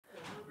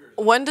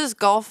When does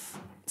golf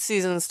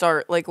season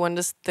start? Like, when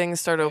does things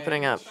start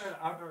opening up? Start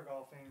outdoor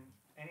golfing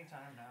anytime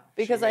now.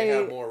 Because she may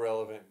have more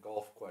relevant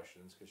golf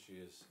questions because she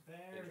is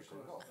interested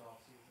in golf.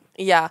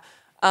 Yeah.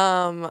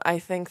 I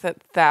think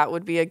that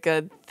would be a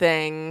good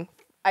thing.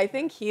 I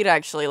think he'd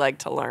actually like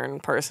to learn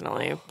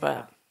personally,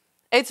 but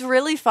it's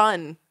really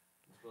fun.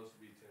 It's supposed to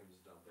be Tim's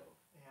Dumbo.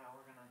 Yeah,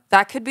 we're gonna.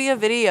 That could be a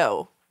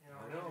video. Yeah,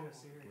 we're gonna do a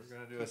series. We're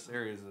gonna do a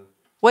series of.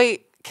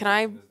 Wait, can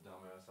I this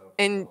dumbass out.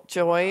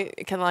 enjoy?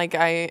 Can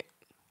I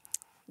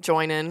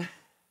join in?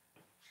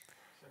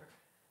 Sure.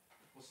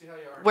 We'll see how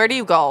you are. Where do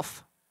you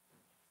golf?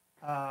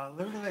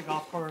 Literally, the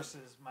golf course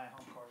is my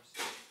home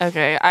course.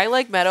 Okay, I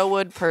like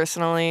Meadowwood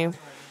personally, That's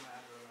where I do my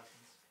outdoor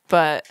lessons.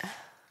 but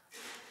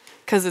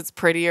because it's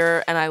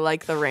prettier and I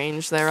like the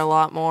range there a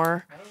lot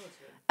more, Meadowwood's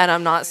good. and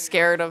I'm not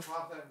scared of.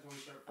 Pop that until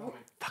we start filming.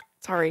 Fuck,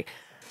 sorry.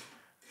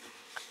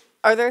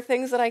 Are there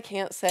things that I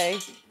can't say?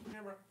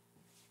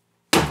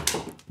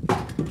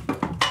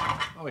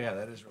 Oh yeah,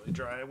 that is really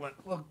dry. I went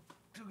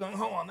too gung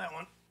ho on that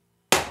one.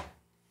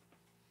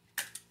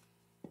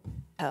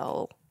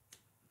 Hell.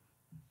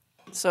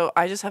 So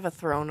I just have a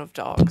throne of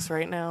dogs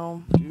right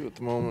now. You at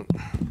the moment.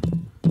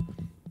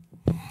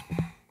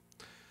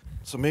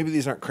 So maybe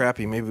these aren't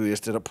crappy. Maybe we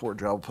just did a poor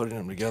job putting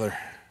them together.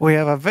 We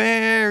have a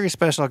very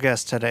special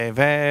guest today.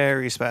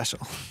 Very special.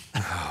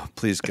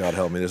 Please, God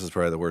help me. This is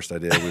probably the worst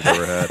idea we've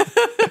ever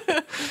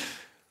had.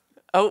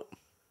 Oh.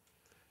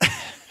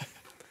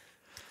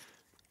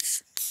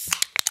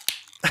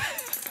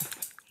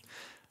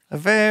 A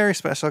very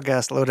special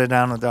guest loaded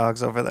down with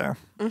dogs over there.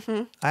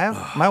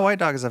 Mm-hmm. My white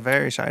dog is a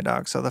very shy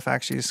dog, so the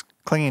fact she's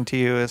clinging to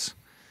you is,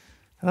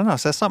 I don't know,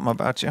 says something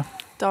about you.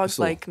 Dogs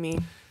This'll- like me.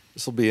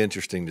 This will be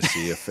interesting to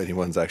see if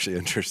anyone's actually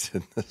interested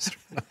in this.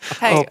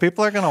 Hey, Oh,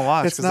 people are gonna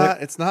watch.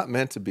 It's not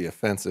meant to be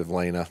offensive,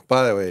 Laina.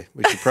 By the way,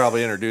 we should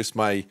probably introduce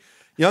my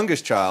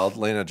youngest child,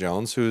 Laina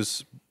Jones,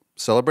 who's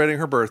celebrating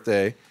her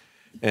birthday,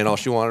 and all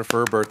she wanted for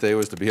her birthday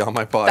was to be on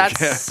my podcast.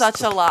 that's such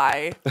a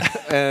lie.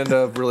 And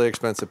a really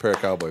expensive pair of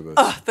cowboy boots.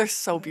 Ugh, they're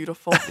so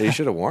beautiful. Yeah, you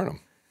should have worn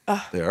them.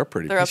 They are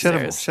pretty. They're cool.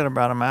 upstairs. Should have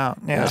brought him out.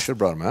 Yeah, Yeah. I should have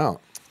brought them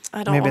out.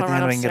 I don't Maybe want at to the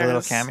end run we can get a little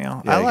upstairs.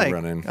 cameo. Yeah, you can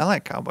run in. I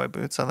like cowboy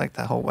boots. I like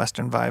that whole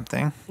Western vibe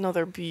thing. No,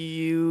 they're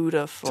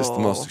beautiful. Just the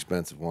most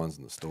expensive ones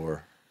in the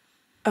store.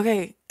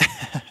 Okay.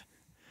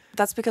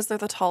 That's because they're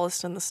the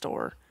tallest in the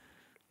store.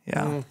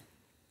 Yeah.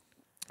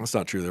 That's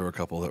not true. There were a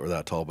couple that were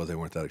that tall, but they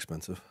weren't that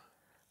expensive.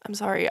 I'm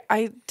sorry.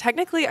 I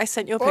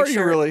sent you a Are picture.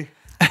 you really?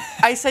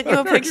 I sent you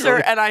a picture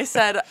and I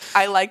said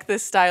I like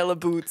this style of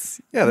boots.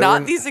 Yeah, there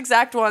not were- these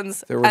exact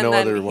ones. there were and no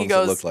then other he ones that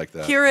goes, looked like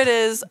that. Here it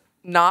is,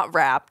 not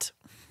wrapped.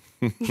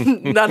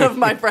 None of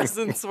my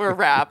presents were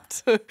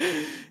wrapped.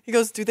 He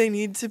goes, do they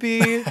need to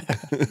be?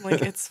 I'm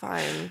like, it's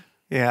fine.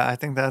 Yeah, I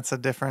think that's a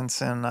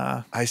difference in.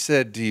 I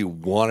said, do you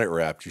want it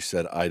wrapped? You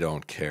said, I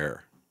don't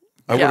care.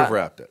 I would Yeah. have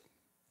wrapped it.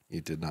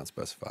 You did not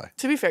specify.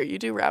 To be fair, you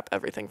do wrap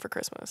everything for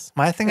Christmas.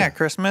 My thing at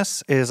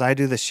Christmas is I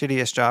do the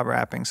shittiest job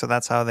wrapping, so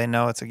that's how they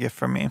know it's a gift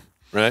from me.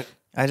 Right?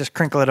 I just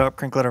crinkle it up,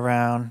 crinkle it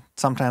around.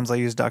 Sometimes I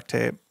use duct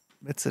tape.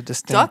 It's a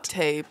distinct. Duct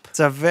tape. It's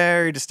a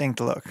very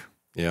distinct look.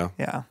 Yeah.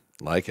 Yeah,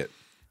 Like it.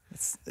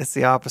 it's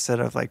the opposite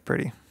of like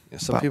pretty. Yeah,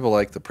 some people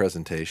like the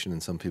presentation,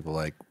 and some people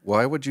like,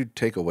 why would you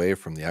take away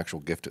from the actual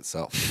gift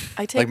itself?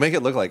 I take Like, make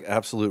it look like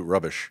absolute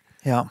rubbish.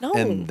 Yeah. no.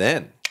 And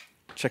then,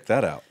 check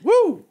that out.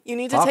 Woo! You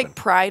need to Poppin'. take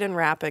pride in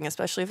wrapping,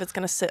 especially if it's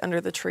going to sit under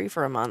the tree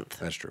for a month.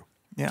 That's true.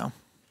 Yeah.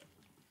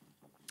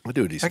 I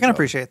do a decent I can job.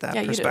 appreciate that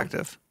Yeah, you do.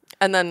 perspective.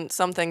 And then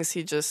some things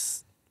he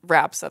just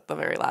wraps at the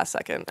very last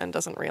second and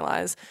doesn't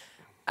realize.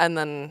 And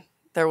then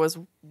there was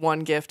one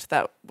gift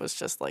that was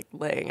just like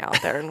laying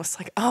out there and was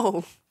like,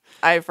 oh,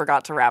 I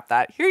forgot to wrap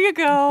that. Here you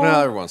go.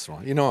 Well, every once in a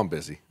while. You know I'm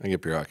busy. I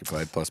get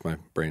preoccupied, plus my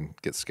brain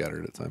gets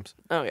scattered at times.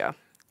 Oh, yeah.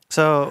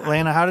 So,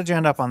 Laina, how did you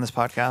end up on this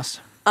podcast?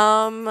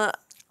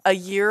 A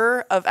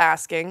year of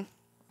asking.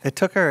 It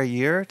took her a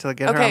year to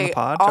get her on Okay, the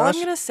pod, all Josh?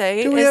 I'm going to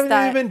say Dude, we is haven't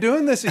that even been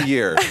doing this a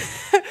year.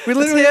 We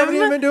literally haven't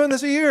even been doing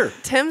this a year.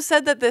 Tim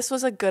said that this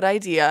was a good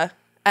idea.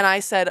 And I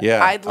said,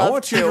 Yeah, I'd love I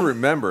want to. you to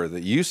remember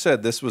that you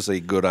said this was a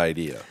good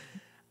idea.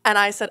 And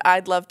I said,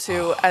 I'd love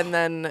to. And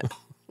then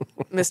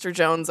Mr.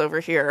 Jones over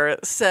here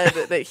said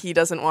that he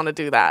doesn't want to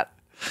do that.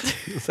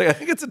 It's like, I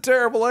think it's a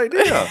terrible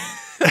idea.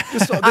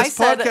 This I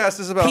said, podcast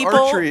is about people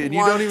archery, and you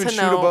want don't even to shoot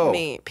a know bow.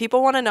 me.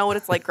 People want to know what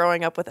it's like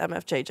growing up with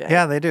MFJJ.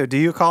 Yeah, they do. Do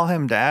you call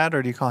him Dad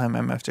or do you call him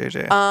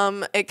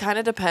MFJJ? It kind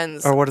of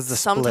depends. Or what is the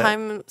split?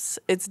 Sometimes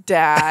it's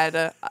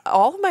Dad.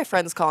 All of my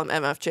friends call him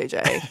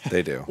MFJJ.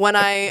 They do. When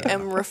I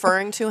am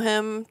referring to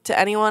him to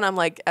anyone, I'm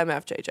like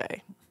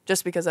MFJJ,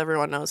 just because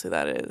everyone knows who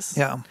that is.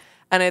 Yeah.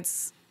 And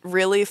it's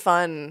really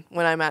fun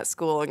when I'm at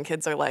school and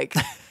kids are like,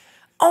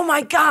 oh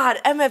my God,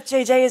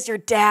 MFJJ is your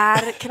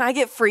dad. Can I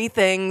get free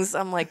things?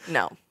 I'm like,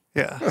 no.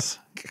 Yes.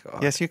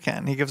 God. Yes, you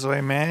can. He gives away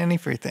many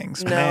free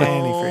things. No.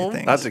 Many free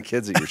things. Not to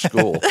kids at your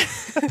school.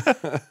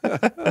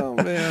 Oh,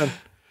 man.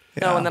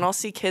 No, and then I'll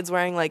see kids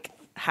wearing like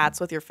hats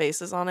with your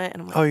faces on it.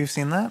 And I'm like, Oh, you've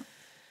seen that?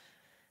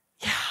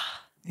 Yeah.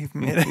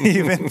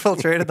 You've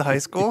infiltrated the high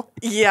school?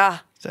 yeah.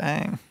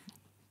 Dang.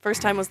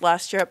 First time was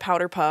last year at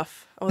Powder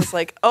Puff. I was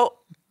like, oh,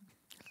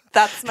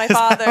 that's my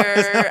father,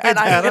 and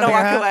I'm going to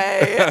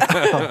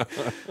walk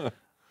away.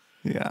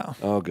 Yeah.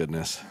 Oh,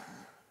 goodness.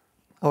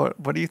 Oh,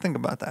 what do you think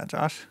about that,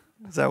 Josh?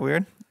 Is that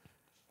weird?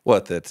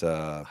 What, that...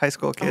 High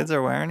school kids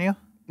are wearing you?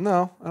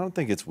 No, I don't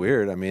think it's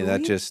weird. I mean,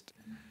 that just...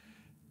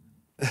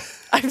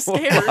 I'm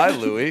scared. Hi,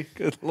 Louie.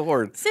 Good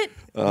Lord. Sit.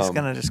 He's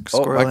going to just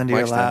squirrel into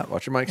your lap.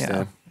 Watch your mic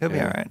stand. He'll be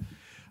Yeah.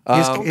 all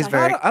right. He's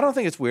very... I don't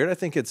think it's weird. I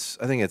think it's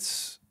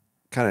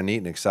kind of neat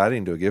and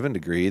exciting to a given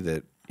degree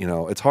that,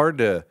 it's hard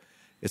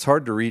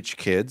to reach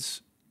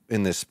kids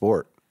in this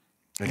sport.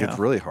 Like, it's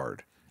really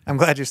hard. I'm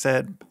glad you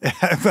said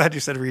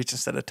reach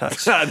instead of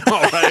touch. I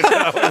know,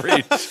 right?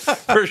 Reach.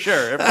 For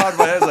sure. It popped in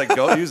my head, like,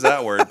 don't use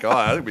that word.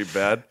 God, that would be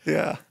bad.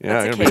 Yeah.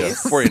 Yeah, That's a gonna be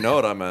case. before you know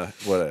it, I'm a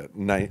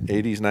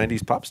 80s,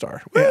 90s pop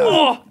star.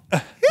 Yeah.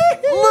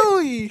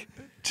 Louie.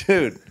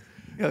 Dude.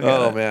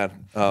 Oh, man.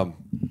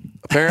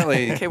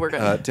 Apparently, Okay, we're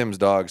good. Tim's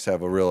dogs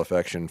have a real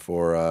affection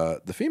for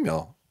the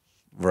female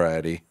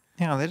variety.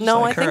 Yeah, they just No,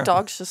 like I think her.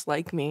 dogs just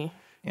like me.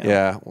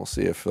 Yeah, we'll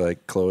see if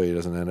Chloe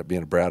doesn't end up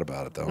being a brat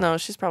about it, though. No,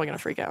 she's probably going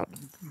to freak out.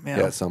 Yeah,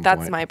 at some That's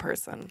point. my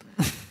person.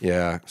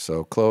 Yeah,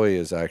 so Chloe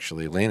is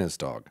actually Lena's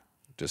dog,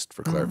 just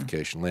for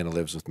clarification. Lena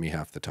lives with me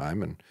half the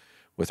time and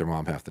with her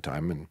mom half the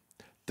time, and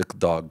the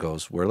dog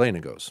goes where Lena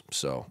goes.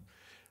 So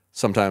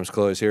sometimes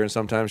Chloe's here and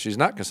sometimes she's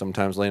not, because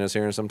sometimes Lena's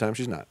here and sometimes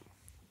she's not.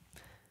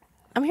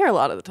 I'm here a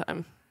lot of the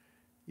time.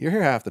 You're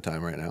here half the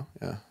time right now,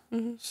 yeah.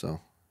 So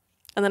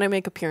And then I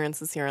make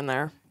appearances here and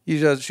there. she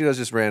does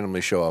just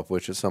randomly show up,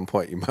 which at some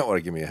point you might want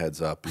to give me a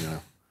heads up,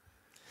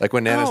 Like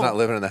when Nana's not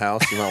living in the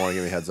house, you might want to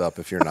give me a heads up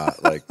if you're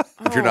not. Like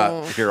if you're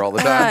not here all the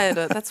time.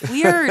 God, that's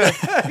weird.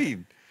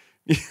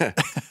 Yeah.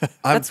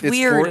 That's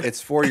weird.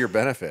 It's for your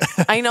benefit.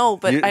 I know,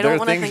 but I don't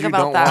want to think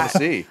about that. Don't want to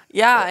see.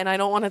 Yeah, and I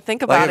don't want to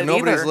think about Like if it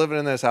nobody's either. living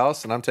in this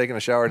house and I'm taking a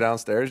shower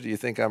downstairs, do you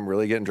think I'm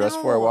really getting dressed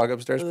before I walk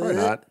upstairs? Probably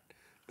not.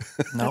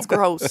 That's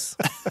gross.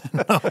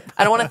 I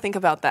don't want to think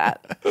about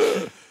that.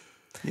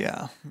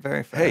 Yeah,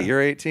 very fair. Hey,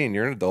 you're 18.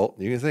 You're an adult.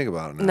 You can think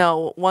about it now.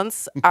 No,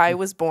 once I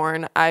was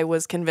born, I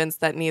was convinced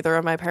that neither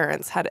of my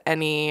parents had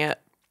any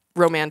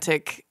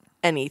romantic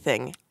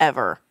anything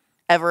ever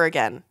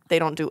again. They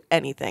don't do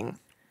anything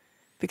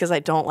because I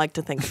don't like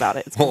to think about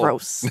it. It's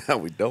gross. No,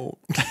 we don't.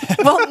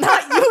 Well,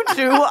 not you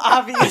two,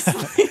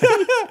 obviously.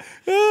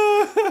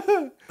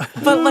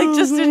 But like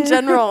just in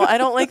general, I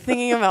don't like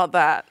thinking about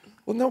that.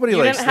 Well, nobody You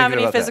likes didn't have thinking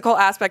any about physical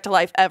aspect to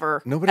life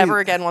ever. Nobody- Ever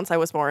again once I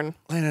was born.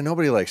 that. Lena,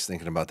 nobody likes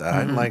thinking about that.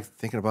 I didn't like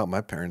thinking about my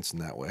parents in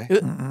that way.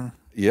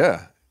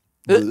 Yeah.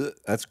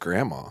 That's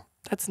grandma.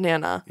 That's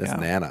Nana. That's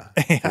Nana.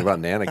 Think about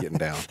Nana getting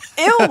down.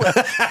 Ew.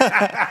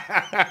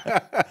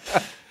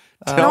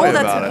 Tell No, me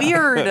about that's it.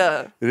 weird.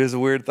 It is a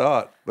weird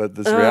thought, but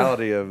this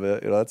reality of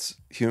it, that's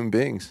human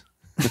beings.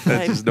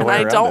 There's just no And way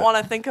I around don't it. want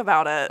to think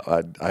about it.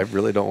 I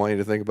really don't want you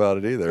to think about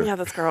it either. Yeah,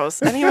 that's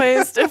gross.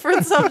 Anyways,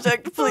 different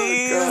subject,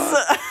 please.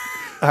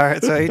 All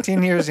right, so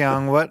 18 years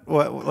young. What's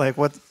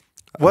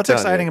telling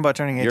exciting you, about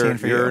turning 18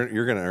 for you?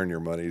 You're gonna earn your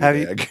money Have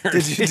today. you, I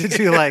guarantee.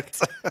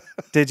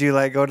 did you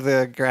go to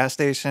the gas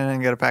station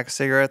and get a pack of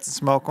cigarettes and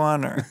smoke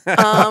one, or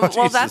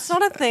Well, that's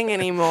not a thing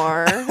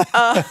anymore.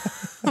 I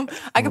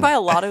could buy a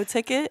lotto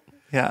ticket,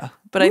 yeah?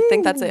 but I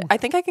think that's it. I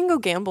think I can go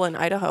gamble in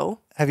Idaho.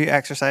 Have you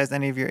exercised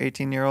any of your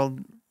 18-year-old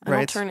I don't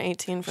rights? turn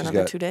 18 for She's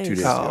another got 2 days. 2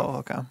 days. Oh,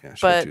 okay. Yeah,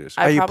 she's got But 2 days.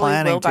 I Are you probably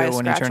planning will buy to a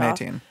when you turn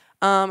scratch-off. 18?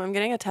 I'm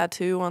getting a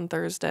tattoo on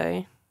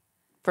Thursday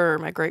for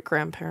my great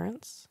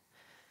grandparents,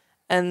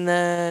 and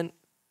then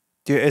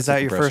Is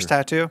that your compressor. first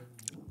tattoo?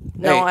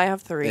 no, Hey, I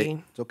have 3.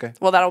 Hey, it's okay.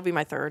 Well, that'll be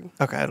my 3rd.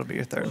 Okay, it'll be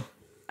your third.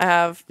 I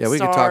have Yeah, we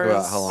stars. could talk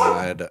about how long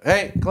I had to.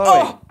 Hey, Chloe.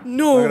 Oh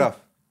no! Knock it off.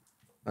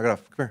 Knock it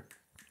off. Come here.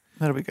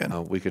 That'll be good.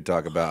 We could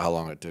talk about how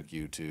long it took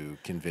you to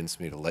convince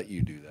me to let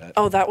you do that.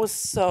 Oh, that was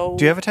so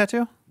Do you have a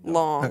tattoo?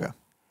 long. Okay.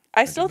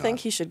 I still think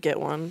he should get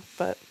one,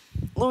 but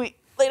Louis,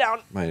 lay down.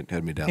 Might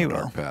head me down He the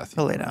will. dark path.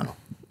 He'll lay down.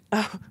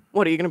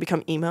 What, are you going to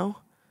become emo?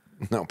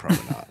 No, probably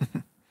not.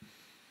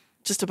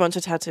 Just a bunch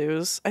of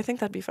tattoos. I think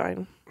that'd be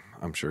fine.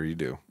 I'm sure you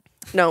do.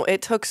 No,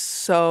 it took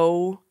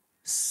so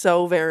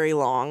very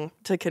long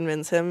to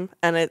convince him.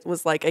 And it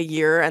was like a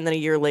year. And then a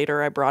year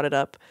later, I brought it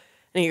up.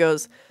 And he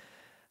goes,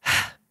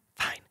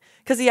 fine.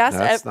 Because he asked,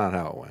 That's not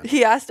how it went.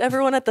 he asked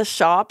everyone at the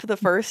shop the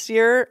first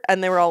year.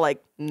 And they were all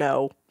like,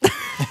 no.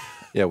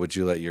 Yeah, would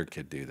you let your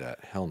kid do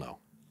that? Hell no.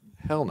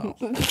 Hell no.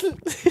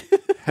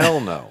 Hell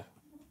no.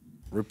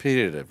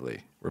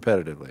 Repetitively.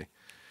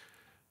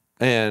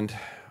 And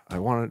I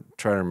want to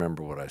try to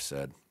remember what I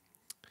said.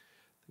 I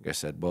think I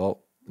said, well,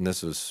 and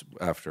this was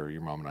after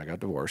your mom and I got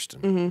divorced,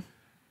 and it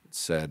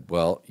said,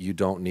 well, you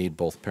don't need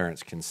both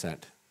parents'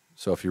 consent.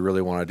 So if you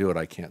really want to do it,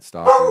 I can't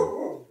stop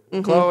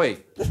you. Chloe.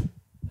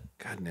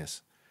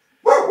 Goodness.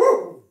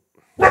 Oh,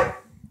 my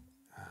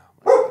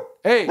God.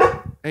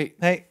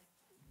 Hey.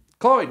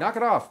 Chloe, knock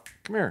it off.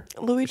 Come here.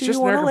 Louis, It's do just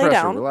you an air want to lay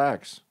compressor. down?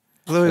 Relax.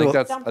 Louis will,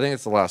 I think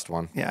it's the last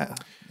one. yeah,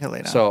 he'll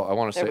lay down. So I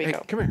want to There say, we hey,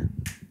 go. come here.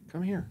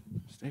 Come here.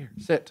 Stay here.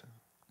 Sit.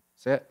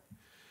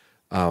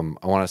 I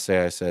want to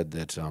say I said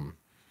that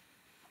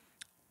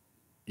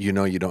you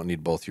don't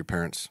need both your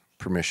parents'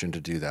 permission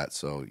to do that,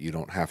 so you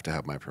don't have to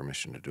have my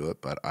permission to do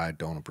it, but I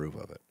don't approve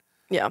of it.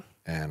 Yeah.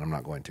 And I'm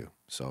not going to.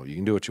 So you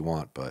can do what you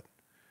want, but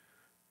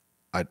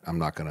I'm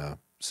not going to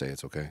say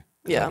it's okay.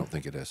 Yeah. I don't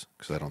think it is,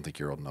 because I don't think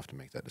you're old enough to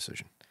make that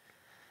decision.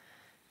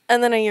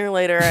 And then a year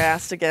later, I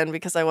asked again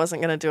because I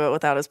wasn't going to do it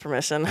without his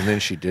permission. And then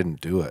she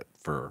didn't do it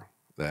for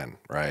then,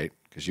 right?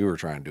 Because you were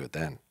trying to do it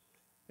then.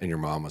 And your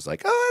mom was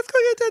like, oh, let's go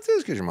get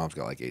tattoos. Because your mom's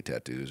got like 8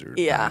 tattoos or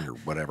 9 or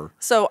whatever.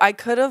 So I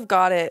could have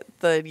got it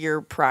the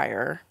year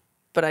prior,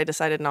 but I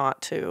decided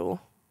not to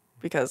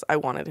because I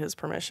wanted his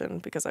permission,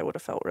 because I would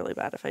have felt really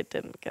bad if I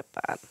didn't get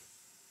that.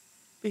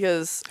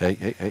 Because hey,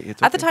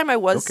 it's at the okay. time I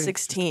was Okay,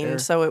 16,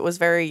 so it was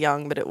very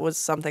young, but it was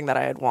something that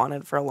I had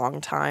wanted for a long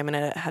time, and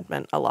it had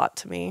meant a lot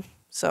to me.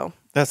 So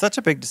That's such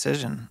a big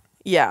decision.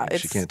 yeah,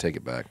 She can't take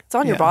it back. it's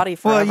on your body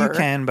forever. Well, you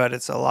can, but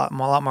it's a lot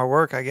more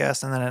work, I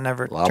guess, and then it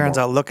never turns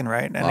out looking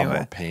right A lot more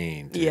anyway.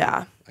 pain, too.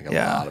 Yeah. Like a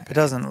lot of pain. It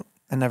doesn't.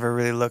 It never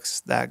really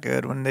looks that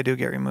good when they do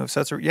get removed.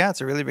 So it's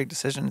a really big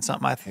decision. It's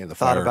something I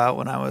thought about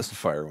when I was. The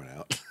fire went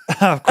out.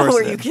 Of course. Oh,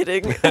 are it you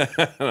did. kidding?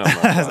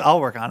 I'll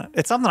work on it.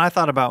 It's something I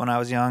thought about when I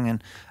was young,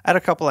 and I had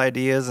a couple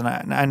ideas, and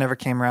I never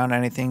came around to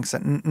anything. So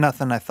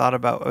nothing I thought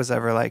about was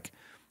ever like,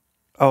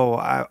 oh,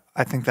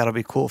 I think that'll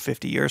be cool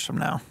 50 years from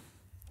now.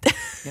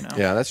 You know?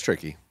 Yeah, that's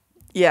tricky.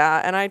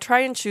 Yeah, and I try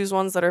and choose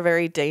ones that are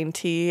very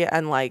dainty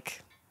and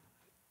like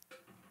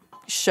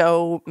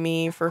show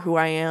me for who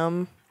I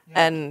am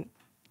and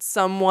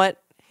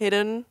somewhat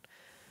hidden.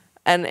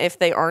 And if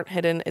they aren't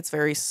hidden, it's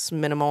very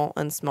minimal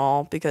and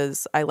small,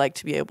 because I like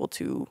to be able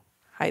to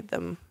hide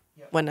them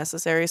when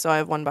necessary. So I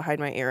have one behind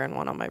my ear and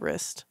one on my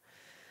wrist.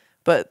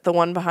 But the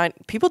one behind,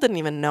 people didn't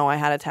even know I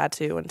had a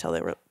tattoo until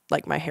they were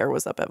like, my hair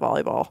was up at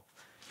volleyball.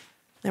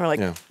 They were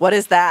like, what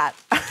is that?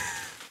 I'm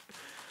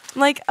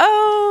like,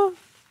 oh,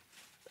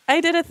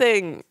 I did a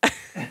thing.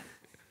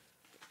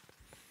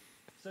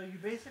 So you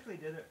basically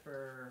did it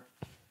for,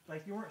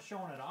 like, you weren't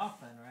showing it off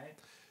then, right?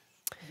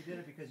 You did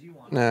it because you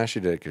wanted it. Nah, she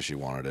did it because she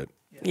wanted it.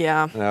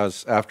 Yeah. And that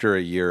was after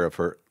a year of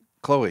her,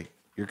 Chloe,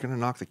 you're going to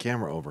knock the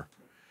camera over.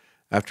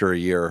 After a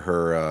year of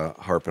her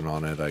harping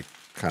on it, I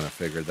kind of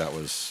figured that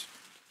was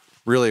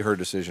really her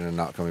decision and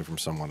not coming from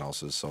someone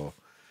else's. So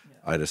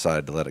I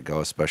decided to let it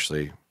go,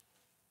 especially,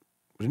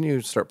 didn't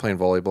you start playing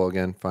volleyball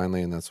again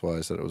finally? And that's why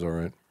I said it was all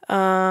right.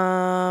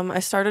 I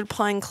started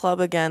playing club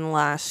again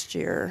last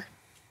year.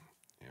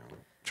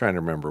 Trying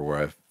to remember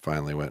where I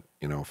finally went,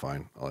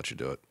 fine, I'll let you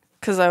do it.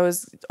 Because I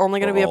was only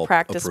going to be a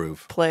practice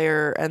approve.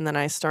 player, and then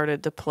I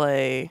started to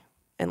play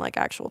in like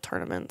actual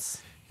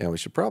tournaments. Yeah, we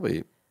should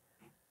probably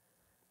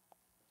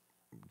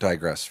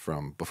digress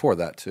from before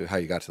that to how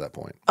you got to that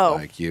point. Oh.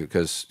 Like you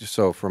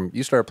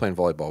started playing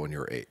volleyball when you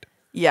were 8.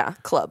 Yeah,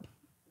 club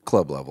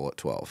Level at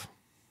 12,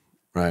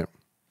 right?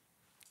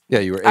 Yeah,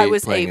 you were 8. I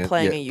was playing 8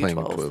 playing a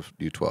U12.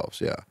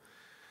 U12s, yeah.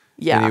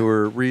 Yeah. And you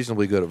were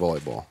reasonably good at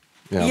volleyball.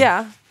 Yeah.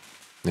 Yeah.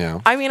 Yeah.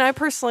 I mean, I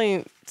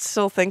personally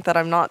still think that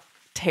I'm not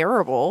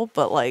terrible,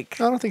 but like,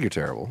 I don't think you're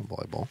terrible at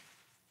volleyball.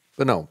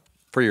 But no,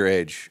 for your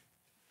age,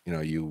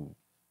 you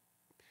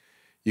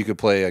could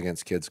play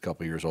against kids a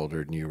couple years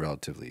older than you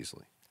relatively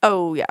easily.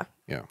 oh yeah.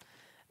 Yeah.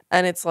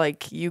 And it's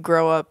like you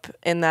grow up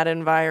in that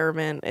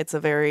environment. It's a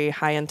very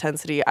high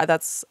intensity. I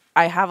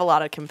have a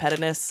lot of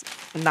competitiveness,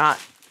 not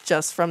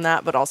just from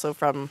that, but also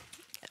from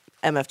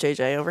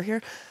MFJJ over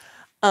here.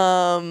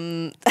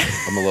 I'm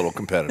a little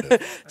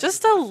competitive.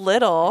 Just a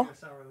little.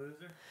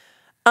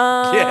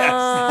 Yes.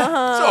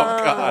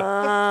 Oh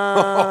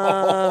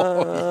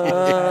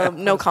God.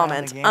 No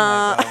comment.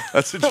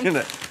 That's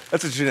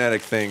a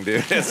genetic thing,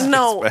 dude.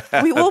 No,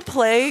 we will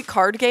play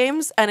card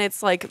games, and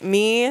it's like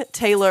me,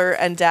 Taylor,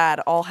 and Dad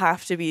all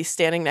have to be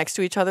standing next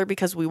to each other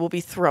because we will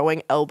be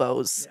throwing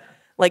elbows. Yeah.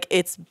 Like,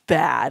 it's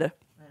bad.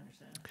 I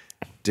understand.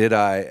 Did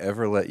I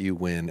ever let you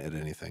win at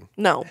anything?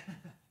 No.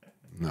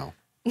 No.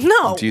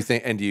 No. Do you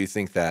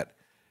think that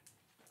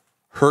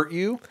hurt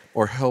you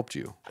or helped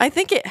you? I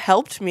think it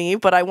helped me,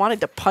 but I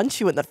wanted to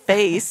punch you in the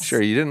face.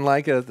 Sure, you didn't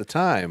like it at the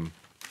time,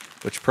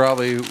 but you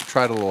probably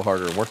tried a little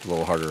harder and worked a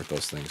little harder at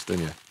those things,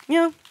 didn't you?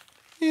 Yeah.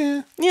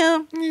 Yeah.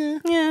 Yeah. Yeah.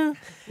 Yeah.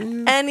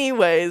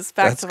 Anyways,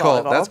 back to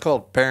volleyball. That's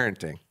called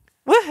parenting.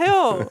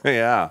 Woohoo.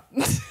 Yeah.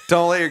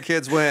 Don't let your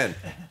kids win.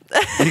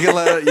 You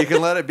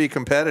can let it be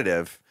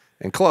competitive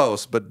and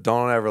close, but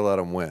don't ever let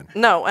them win.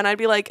 No, and I'd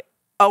be like,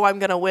 oh, I'm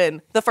going to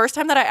win. The first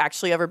time that I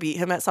actually ever beat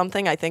him at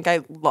something, I think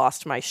I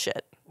lost my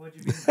shit. What'd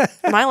you beat?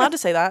 Am I allowed to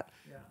say that?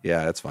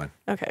 Yeah, that's fine.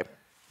 Okay.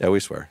 Yeah, we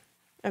swear.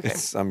 Okay.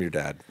 I'm your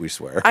dad. We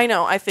swear. I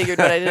know. I figured,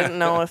 but I didn't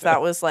know if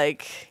that was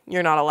like,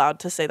 you're not allowed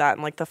to say that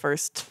in like the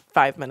first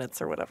 5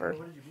 minutes or whatever.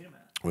 What did you beat him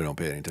at? We don't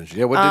pay any attention.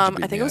 Yeah, what did you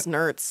beat I think me it was at?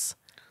 Nerds.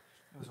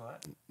 It was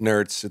what?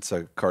 Nerds. It's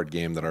a card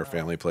game that our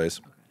family plays.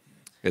 Okay.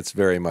 It's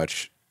very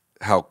much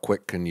how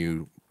quick can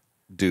you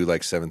do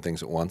like 7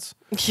 things at once.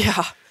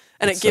 Yeah.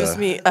 And it gives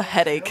me a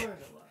headache.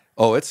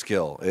 Oh, it's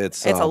skill.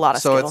 It's a lot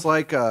of skill. skill.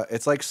 So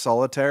it's like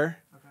solitaire,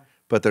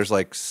 but there's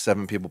like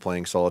 7 people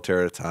playing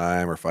solitaire at a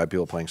time or 5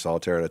 people playing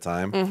solitaire at a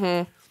time.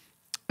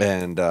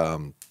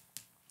 Mm-hmm.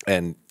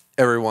 And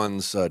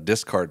everyone's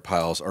discard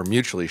piles are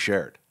mutually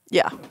shared.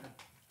 Yeah.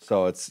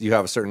 So you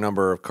have a certain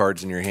number of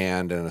cards in your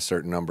hand and a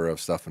certain number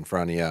of stuff in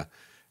front of you,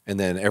 and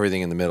then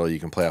everything in the middle you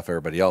can play off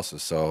everybody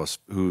else's. So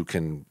who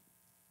can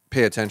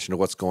pay attention to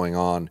what's going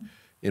on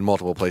in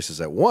multiple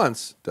places at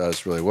once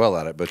does really well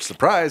at it. But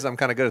surprise, I'm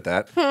kind of good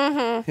at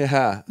that.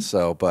 Yeah.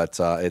 So, but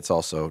it's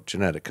also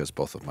genetic because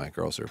both of my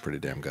girls are pretty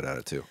damn good at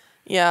it too.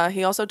 Yeah,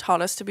 he also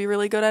taught us to be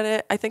really good at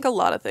it. I think a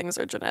lot of things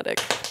are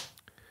genetic.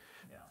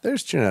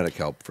 There's genetic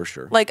help for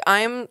sure. Like,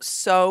 I'm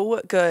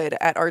so good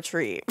at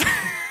archery.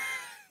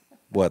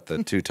 What,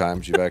 the 2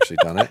 times you've actually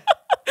done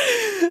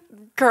it?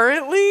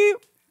 Currently,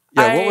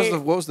 Yeah.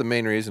 What was the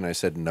main reason I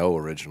said no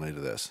originally to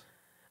this?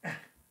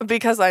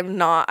 Because I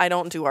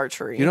don't do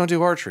archery. You don't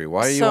do archery.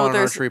 Why are you on an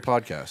archery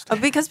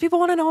podcast? Because people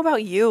want to know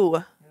about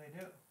you.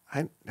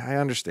 I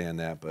understand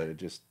that, but it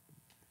just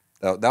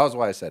that was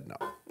why I said no.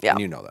 Yeah. And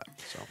you know that.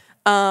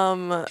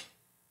 So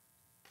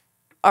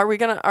Are we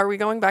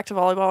going back to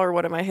volleyball, or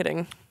what am I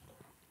hitting?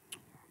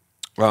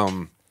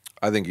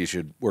 I think you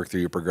should work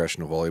through your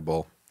progression of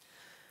volleyball.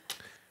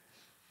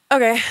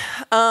 Okay.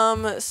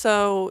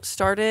 So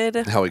started.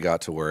 How we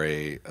got to where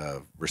a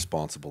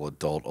responsible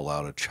adult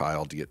allowed a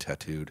child to get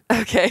tattooed.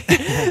 Okay.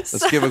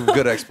 Let's give a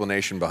good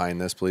explanation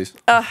behind this, please.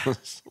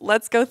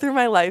 Let's go through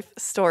my life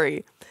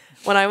story.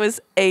 When I was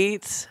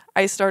 8,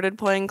 I started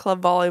playing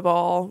club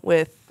volleyball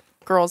with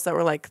girls that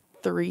were like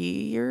 3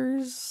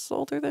 years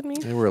older than me.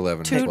 They were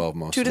 11 and 12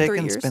 most. 2 to Take 3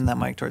 and years. spin that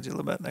mic towards you a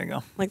little bit. There you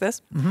go. Like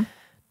this? Mm-hmm.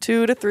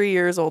 2 to 3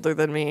 years older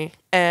than me.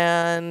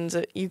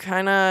 And you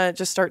kind of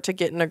just start to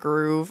get in a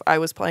groove. I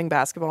was playing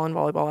basketball and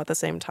volleyball at the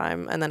same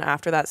time. And then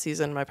after that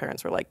season, my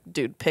parents were like,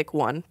 dude, pick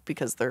one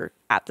because they're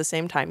at the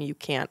same time. You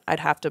can't.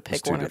 I'd have to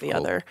pick one or the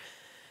other.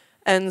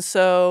 And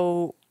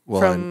so...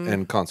 Well,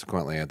 and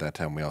consequently, at that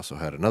time, we also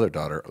had another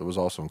daughter who was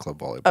also in club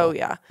volleyball. Oh,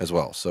 yeah. As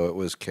well. So it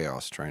was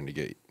chaos trying to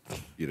get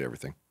you to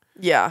everything.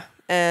 Yeah.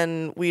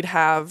 And we'd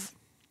have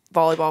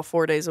volleyball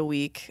 4 days a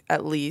week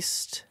at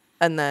least.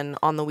 And then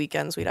on the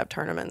weekends, we'd have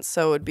tournaments.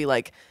 So it would be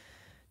like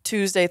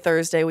Tuesday,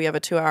 Thursday, we have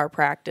a 2-hour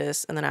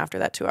practice. And then after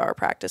that 2-hour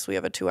practice, we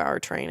have a 2-hour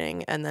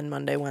training. And then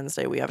Monday,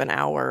 Wednesday, we have an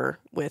hour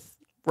with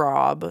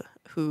Rob,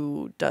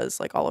 who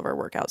does like all of our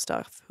workout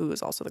stuff, who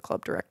is also the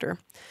club director.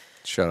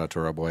 Shout out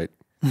to Rob White.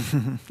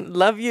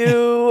 Love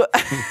you.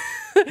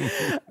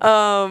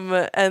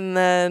 And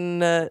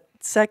then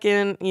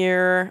second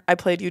year, I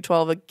played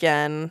U12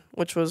 again,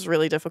 which was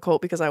really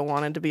difficult because I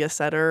wanted to be a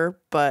setter,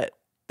 but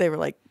they were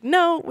like,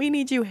 no, we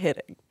need you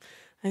hitting.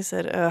 I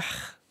said, ugh,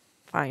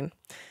 fine.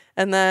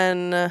 And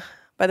then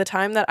by the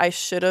time that I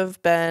should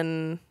have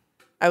been,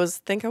 I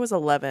was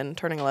 11,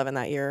 turning 11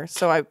 that year.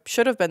 So I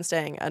should have been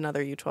staying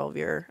another U12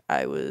 year.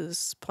 I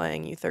was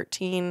playing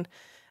U13.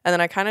 And then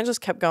I kind of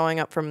just kept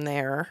going up from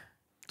there.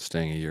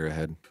 Staying a year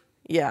ahead.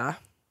 Yeah.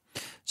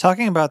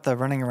 Talking about the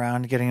running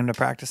around, getting into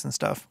practice and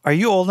stuff. Are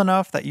you old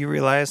enough that you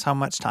realize how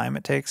much time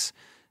it takes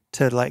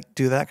to like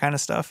do that kind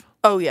of stuff?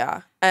 Oh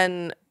yeah,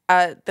 and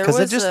because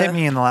it just hit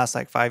me in the last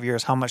like 5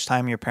 years how much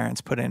time your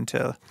parents put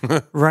into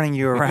running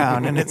you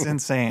around, and it's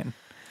insane.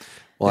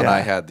 Well, and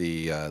I had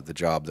the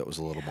job that was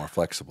a little more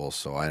flexible,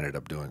 so I ended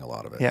up doing a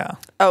lot of it. Yeah.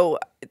 Oh,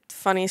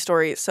 funny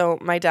story. So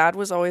my dad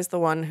was always the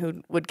one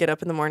who would get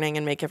up in the morning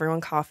and make everyone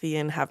coffee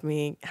and have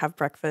me have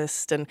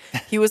breakfast. And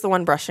he was the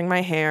one brushing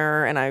my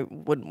hair, and I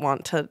would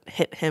want to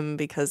hit him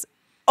because,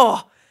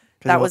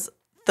 that was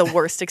the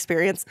worst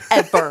experience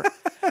ever.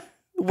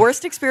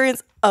 Worst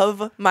experience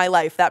of my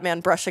life. That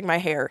man brushing my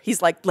hair.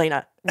 He's like,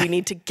 Laina, we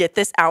need to get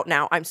this out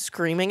now. I'm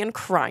screaming and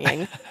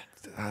crying.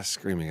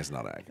 Screaming is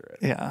not accurate.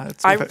 Yeah,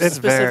 I it's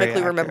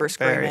specifically remember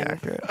screaming.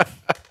 Very accurate.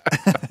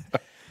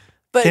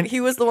 But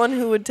he was the one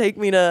who would take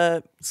me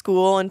to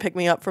school and pick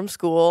me up from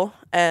school.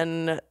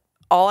 And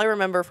all I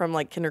remember from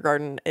like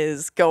kindergarten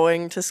is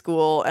going to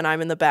school and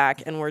I'm in the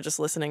back and we're just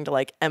listening to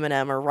like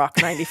Eminem or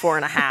Rock 94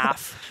 and a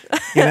half.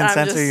 You didn't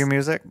censor your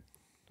music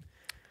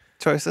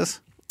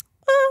choices?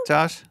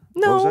 Josh?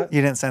 No. What was that?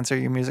 You didn't censor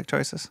your music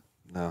choices?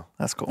 No.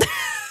 That's cool.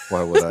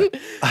 Why would I?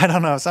 I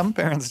don't know. Some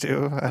parents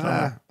do.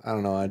 I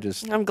don't know.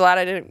 I'm glad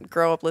I didn't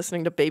grow up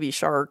listening to Baby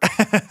Shark.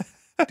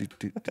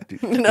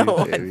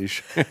 No.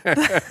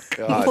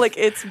 God. Like,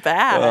 it's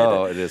bad.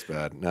 Oh, it is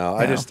bad. No,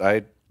 I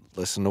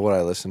listened to what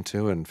I listened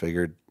to and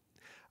figured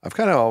I've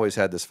kind of always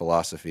had this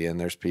philosophy, and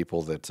there's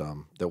people that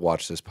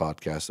watch this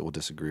podcast that will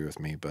disagree with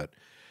me, but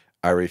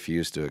I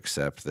refuse to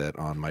accept that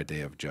on my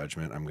day of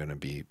judgment I'm going to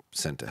be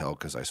sent to hell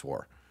because I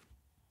swore.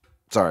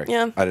 Sorry.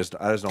 Yeah. I just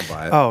don't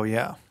buy it. Oh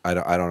yeah. I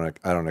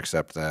don't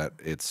accept that.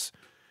 It's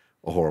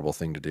a horrible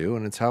thing to do,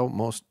 and it's how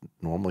most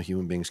normal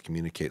human beings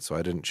communicate. So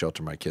I didn't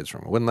shelter my kids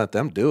from it. I wouldn't let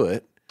them do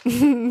it.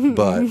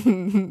 But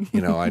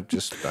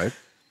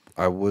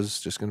I was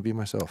just going to be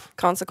myself.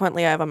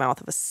 Consequently, I have a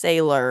mouth of a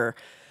sailor.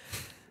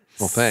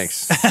 Well,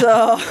 thanks.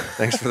 So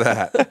Thanks for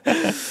that.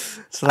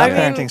 So that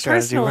parenting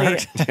strategy personally,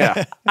 worked.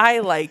 Yeah. I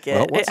like it.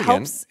 Well, once it again,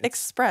 helps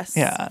express.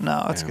 Yeah,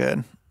 no, it's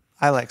good.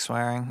 I like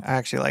swearing. I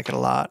actually like it a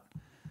lot.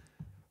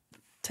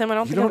 Tim, I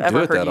don't You think don't I've do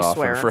ever it heard that you often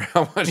swear. for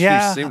how much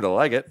Yeah. you seem to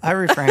like it. I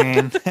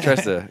refrain.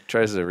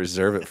 Tries to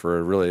reserve it for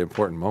a really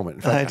important moment.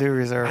 In fact, I do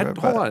reserve it.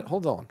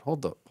 Hold on.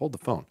 Hold the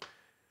phone.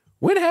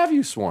 When have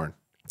you sworn?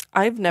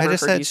 I've never I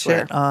just heard said you swear.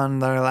 shit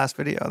on our last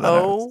video that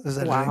Oh, I was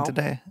editing wow.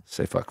 today.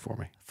 Say fuck for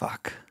me.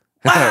 Fuck.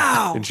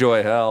 Wow.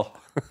 Enjoy hell.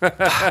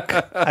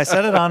 I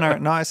said it on our.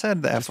 No, I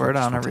said the F word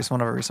on one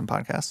one of our recent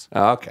podcasts.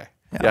 Oh, okay.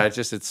 Yeah,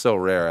 it's so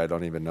rare. I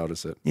don't even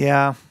notice it.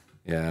 Yeah.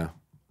 Yeah.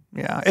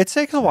 Yeah. It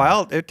takes a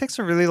while. It takes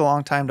a really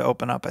long time to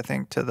open up, I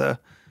think, to the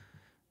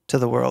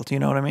world. You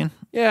know what I mean?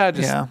 Yeah.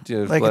 Just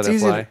Like let it's it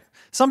easy. fly.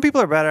 Some people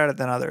are better at it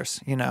than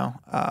others, you know.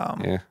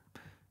 Yeah.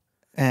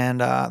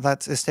 And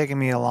it's taken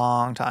me a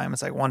long time.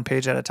 It's like one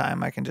page at a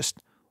time. I can just.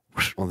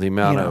 Well, the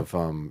amount of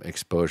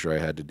exposure I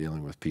had to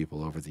dealing with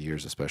people over the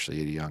years, especially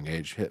at a young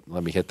age,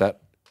 let me hit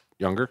that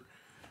younger.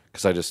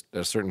 Because I just,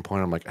 at a certain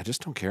point, I'm like, I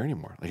just don't care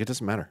anymore. Like, it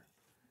doesn't matter.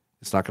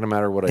 It's not going to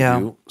matter what I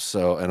do.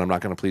 So, and I'm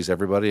not going to please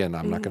everybody, and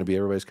I'm not going to be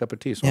everybody's cup of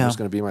tea. So I'm just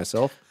going to be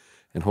myself,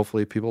 and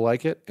hopefully people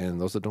like it,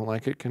 and those that don't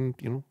like it can,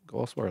 go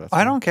elsewhere.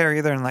 I don't care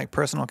either in like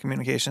personal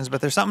communications,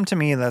 but there's something to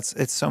me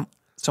it's so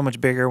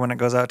much bigger when it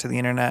goes out to the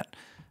internet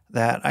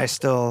that I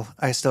still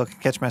can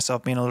catch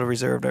myself being a little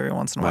reserved every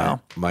once in a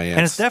while. And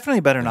it's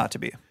definitely better not to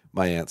be.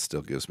 My aunt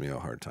still gives me a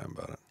hard time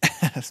about it.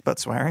 It's about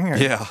swearing? Or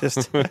Yeah.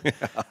 Just, Which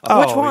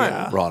one?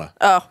 Yeah. Rana.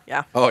 Oh,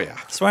 yeah. Oh, yeah.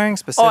 Swearing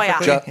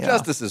specifically?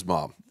 Justice's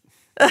mom.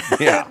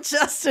 Yeah.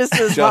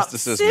 Justice's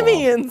Justice's mom.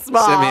 Simeon's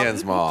mom.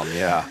 Simeon's mom,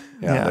 yeah.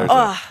 Yeah. There's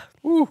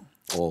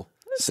well,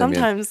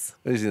 Sometimes.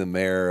 Simeon. Is he the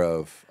mayor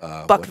of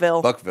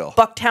Buckville. Buckville.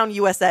 Bucktown,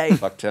 USA.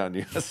 Bucktown,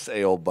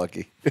 USA, old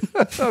Bucky.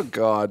 Oh,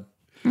 God.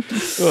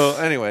 Well,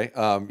 anyway,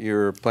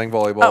 you're playing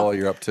volleyball.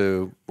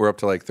 We're up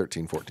to like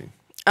 13, 14.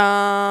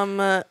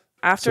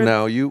 After So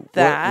now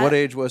that, what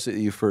age was it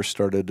you first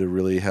started to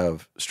really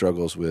have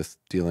struggles with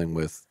dealing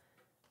with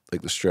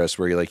like the stress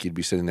where you'd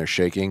be sitting there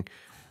shaking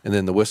and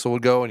then the whistle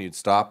would go and you'd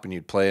stop and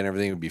you'd play and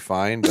everything would be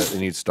fine, but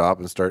then you'd stop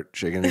and start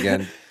shaking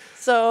again?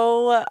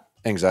 So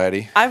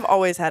anxiety. I've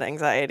always had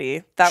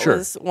anxiety. That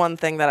was one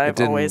thing that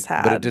I've always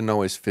had. But it didn't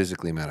always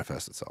physically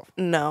manifest itself.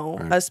 No,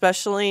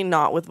 especially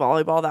not with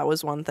volleyball. That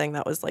was one thing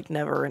that was like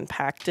never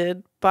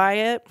impacted by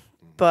it.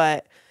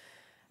 But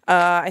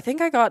I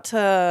think I got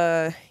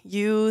to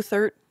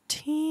U13.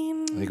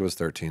 I think it was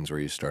 13s where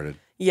you started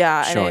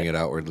showing it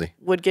outwardly.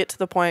 Would get to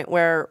the point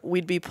where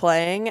we'd be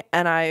playing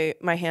and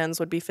my hands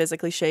would be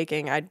physically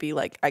shaking. I'd be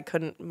like,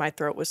 my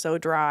throat was so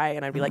dry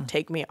and I'd be like,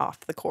 take me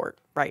off the court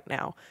right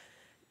now.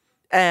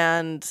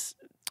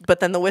 But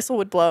then the whistle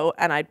would blow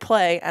and I'd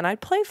play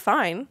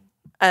fine.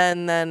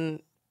 And then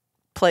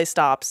play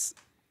stops.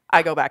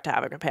 I go back to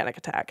having a panic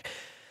attack.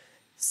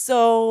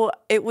 So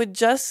it would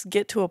just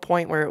get to a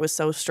point where it was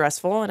so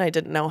stressful and I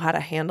didn't know how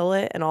to handle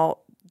it. And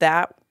all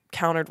that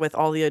countered with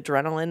all the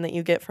adrenaline that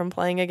you get from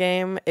playing a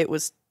game. It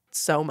was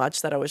so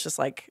much that I was just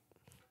like,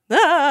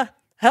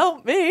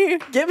 help me,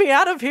 get me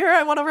out of here.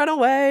 I want to run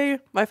away.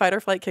 My fight or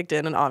flight kicked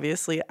in. And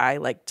obviously I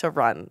like to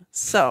run.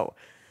 So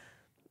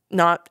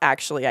not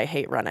actually, I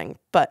hate running,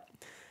 but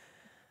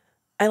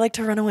I like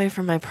to run away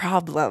from my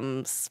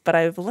problems. But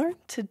I've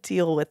learned to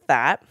deal with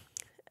that.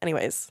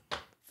 Anyways,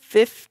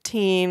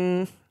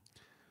 14s.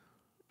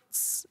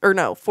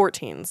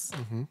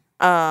 Mm-hmm.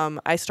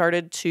 I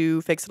started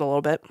to fix it a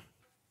little bit.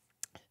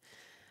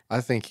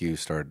 I think you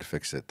started to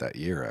fix it that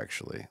year,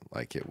 actually.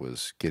 Like it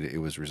was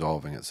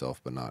resolving itself,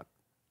 but not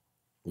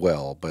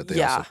well. But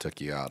they also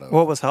took you out of.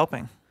 What was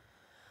helping?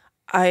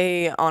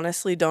 I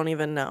honestly don't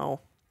even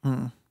know.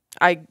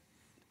 I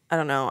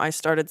don't know. I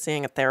started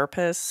seeing a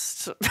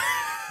therapist.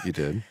 You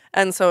did.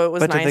 And so it was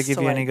But nice. did they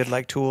give you any good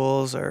like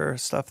tools or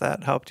stuff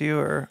that helped you,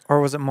 or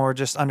was it more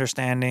just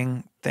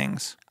understanding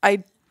things?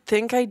 I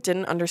think I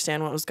didn't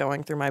understand what was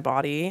going through my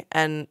body,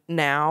 and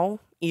now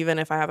even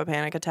if I have a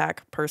panic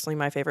attack, personally,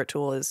 my favorite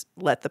tool is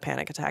let the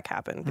panic attack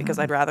happen because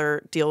I'd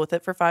rather deal with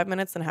it for 5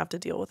 minutes than have to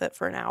deal with it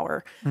for an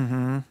hour.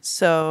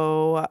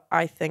 So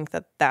I think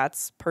that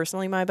that's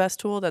personally my best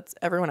tool. That's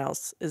everyone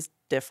else is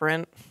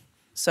different.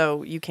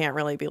 So you can't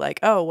really be like,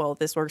 oh, well,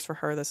 this works for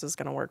her. This is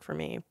going to work for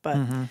me. But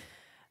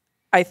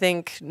I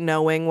think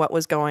knowing what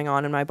was going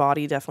on in my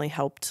body definitely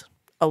helped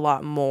a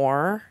lot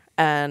more.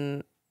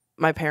 And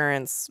my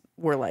parents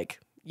were like,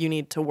 you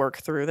need to work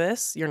through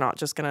this. You're not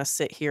just going to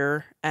sit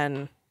here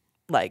and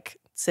like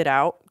sit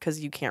out because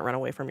you can't run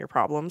away from your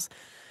problems.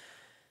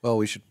 Well,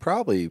 we should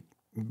probably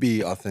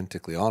be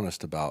authentically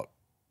honest about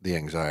the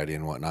anxiety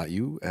and whatnot.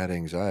 You had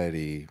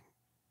anxiety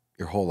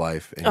your whole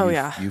life, and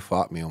you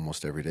fought me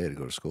almost every day to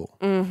go to school.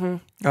 Oh,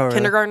 really?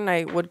 Kindergarten,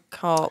 I would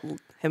call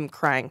him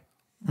crying,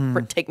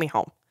 take me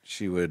home.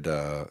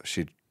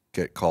 She'd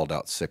get called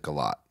out sick a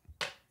lot.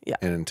 Yeah.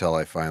 And until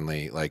I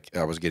finally,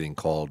 I was getting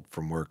called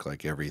from work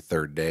every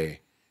third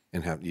day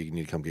and you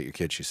need to come get your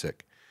kid, she's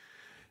sick.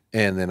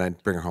 And then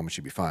I'd bring her home and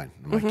she'd be fine.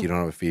 I'm like, you don't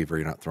have a fever,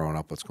 you're not throwing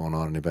up, what's going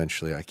on? And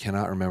eventually, I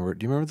cannot remember.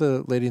 Do you remember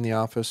the lady in the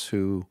office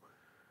who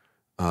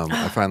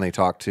I finally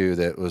talked to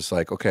that was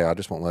like, okay, I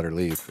just won't let her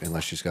leave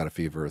unless she's got a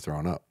fever or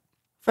throwing up?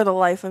 For the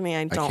life of me,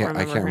 I can't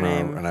remember her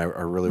name. And I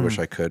really wish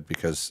I could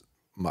because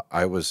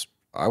I was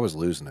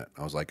losing it.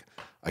 I was like,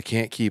 I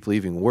can't keep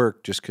leaving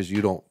work just because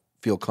you don't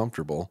feel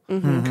comfortable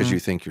because you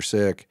think you're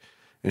sick.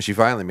 And she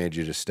finally made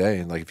you just stay.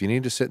 And if you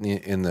need to sit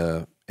in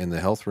in the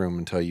health room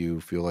until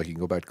you feel like you can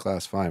go back to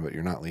class, fine, but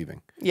you're not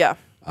leaving. Yeah.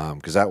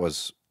 Because that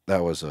was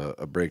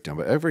a breakdown.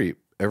 But every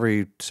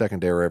second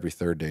day or every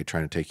third day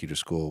trying to take you to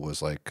school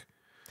was like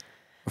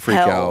a freak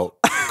Hell.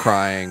 out,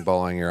 crying,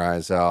 bawling your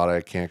eyes out.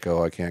 I can't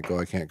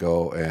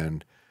go.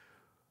 And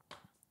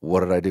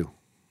what did I do?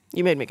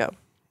 You made me go.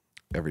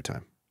 Every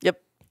time.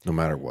 Yep. No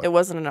matter what. It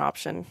wasn't an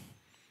option.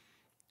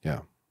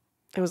 Yeah.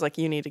 It was like,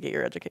 you need to get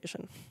your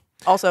education.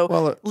 Also,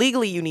 Well,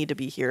 legally, you need to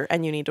be here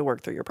and you need to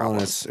work through your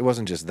problems. It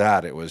wasn't just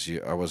that. It was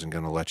I wasn't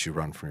going to let you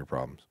run from your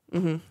problems,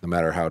 no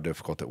matter how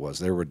difficult it was.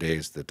 There were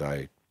days that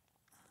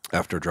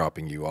after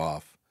dropping you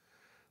off,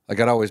 like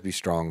I'd always be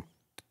strong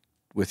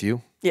with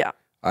you. Yeah.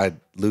 I'd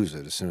lose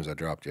it as soon as I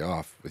dropped you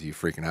off with you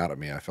freaking out at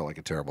me. I felt like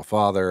a terrible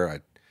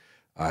father.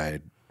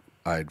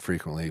 I'd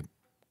frequently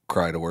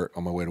cry to work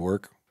on my way to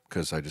work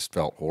because I just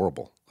felt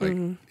horrible. Like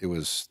it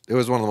was one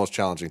of the most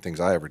challenging things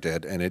I ever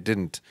did, and it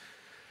didn't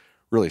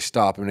really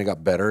stop. I mean, it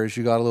got better as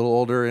you got a little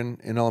older in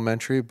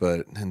elementary,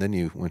 and then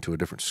you went to a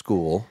different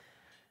school,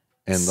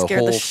 and the Scared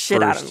whole the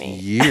shit out of first me.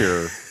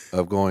 year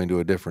of going to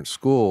a different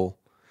school,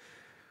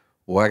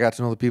 well, I got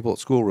to know the people at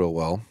school real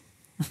well,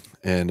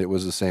 and it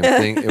was the same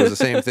thing. It was the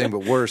same thing,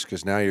 but worse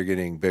because now you're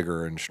getting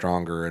bigger and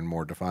stronger and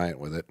more defiant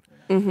with it.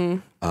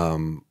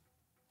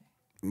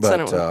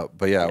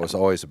 But yeah, it was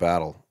always a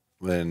battle.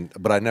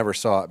 But I never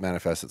saw it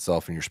manifest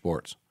itself in your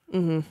sports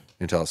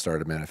until it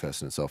started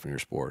manifesting itself in your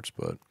sports.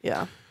 But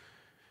Yeah.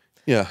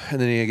 yeah,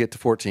 and then you get to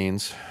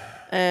 14s.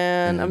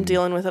 And I'm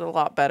dealing with it a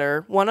lot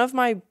better. One of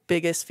my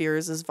biggest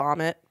fears is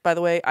vomit. By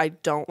the way, I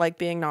don't like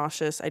being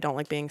nauseous. I don't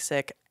like being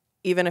sick.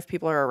 Even if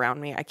people are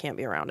around me, I can't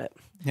be around it.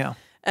 Yeah.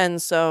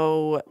 And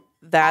so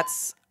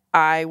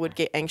I would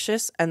get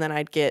anxious and then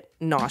I'd get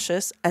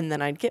nauseous and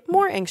then I'd get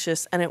more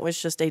anxious. And it was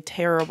just a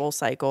terrible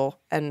cycle.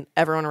 And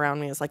everyone around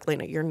me is like,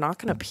 Laina, you're not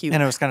going to puke.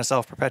 And it was kind of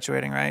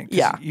self-perpetuating, right? 'Cause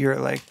Yeah. You're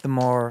like, the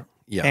more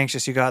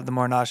anxious you got, the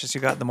more nauseous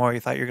you got, the more you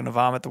thought you were going to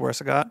vomit, the worse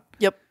it got.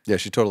 Yep. Yeah,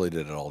 she totally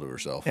did it all to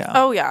herself. Yeah.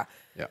 Oh, yeah.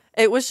 Yeah.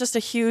 It was just a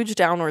huge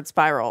downward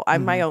spiral.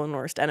 I'm my own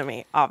worst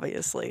enemy,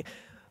 obviously.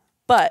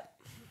 But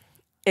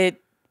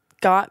it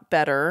got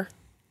better,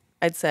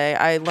 I'd say.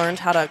 I learned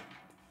how to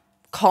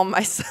calm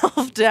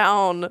myself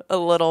down a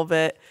little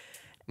bit.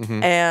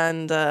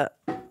 And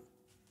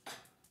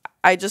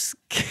I just,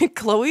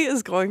 Chloe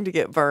is going to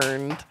get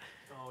burned.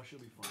 Oh, she'll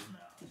be fine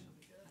now.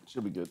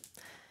 She'll be good.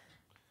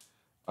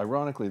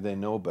 Ironically, they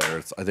know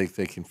better. I think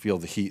they can feel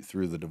the heat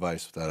through the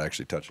device without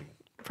actually touching it.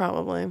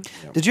 Probably.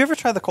 Did you ever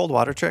try the cold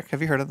water trick?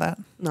 Have you heard of that?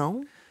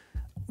 No.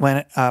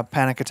 When a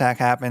panic attack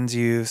happens,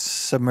 you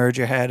submerge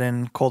your head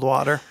in cold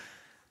water.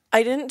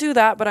 I didn't do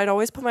that, but I'd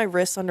always put my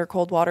wrists under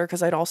cold water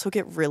because I'd also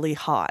get really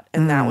hot,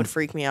 and that would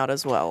freak me out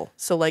as well.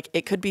 So, like,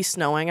 it could be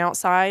snowing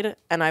outside,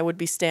 and I would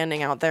be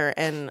standing out there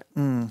in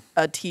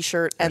a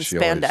T-shirt and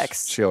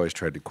spandex. She always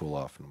tried to cool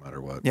off no matter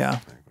what. Yeah.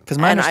 Because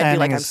my And I'd be understanding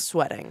like, I'm is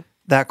sweating.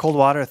 that cold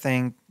water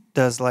thing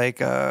does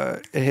like,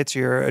 it hits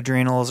your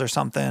adrenals or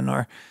something,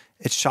 or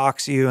it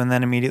shocks you, and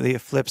then immediately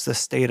it flips the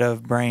state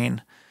of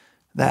brain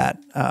that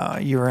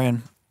you were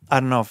in. I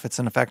don't know if it's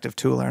an effective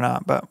tool or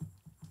not, but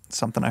it's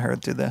something I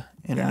heard through the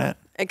internet.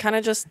 It kind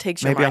of just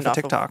takes your Maybe mind off off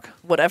of TikTok. of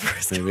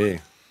whatever's Maybe.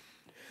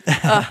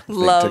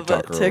 love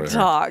TikToker over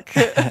TikTok.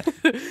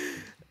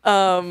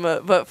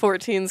 But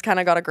 14's kind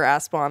of got a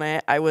grasp on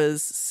it. I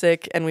was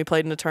sick and we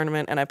played in a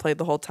tournament and I played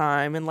the whole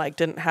time and like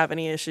didn't have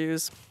any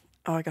issues.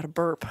 Oh, I got a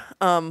burp.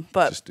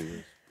 But Just do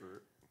it.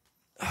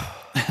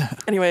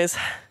 anyways,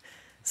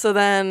 so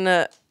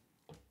then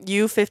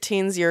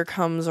U15's year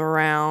comes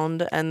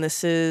around and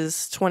this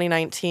is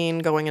 2019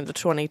 going into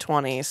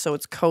 2020. So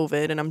it's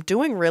COVID and I'm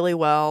doing really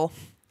well.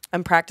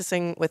 I'm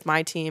practicing with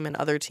my team and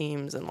other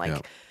teams and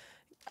like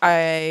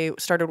I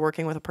started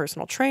working with a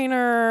personal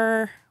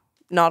trainer,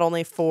 not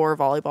only for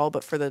volleyball,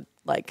 but for the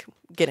like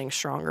getting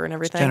stronger and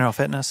everything. General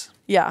fitness.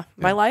 Yeah.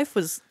 My life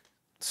was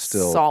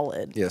Still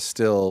solid. Yeah,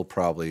 still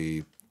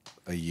probably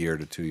a year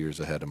to 2 years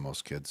ahead of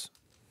most kids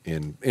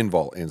in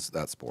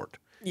that sport.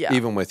 Yeah.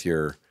 Even with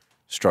your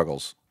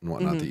struggles and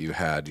whatnot that you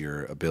had,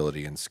 your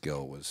ability and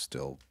skill was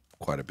still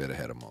quite a bit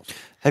ahead of most.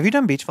 Have you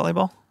done beach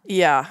volleyball?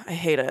 Yeah. I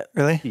hate it.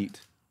 Really?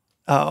 Heat.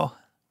 Oh,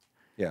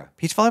 Yeah.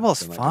 beach volleyball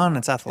is fun.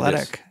 It's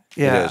athletic.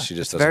 Yeah, is. She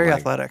just it's doesn't very like-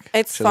 athletic.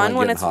 It's She doesn't fun like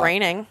when getting it's hot.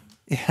 raining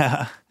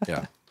Yeah.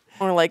 Yeah.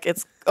 or like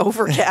it's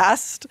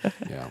overcast.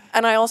 Yeah.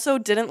 And I also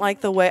didn't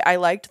like I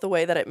liked the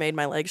way that it made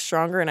my legs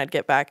stronger and I'd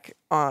get back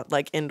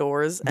like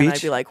indoors and I'd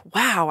Beach? be like,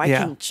 wow, I Yeah.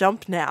 can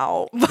jump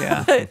now.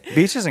 Yeah. But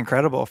Beach is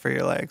incredible for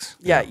your legs.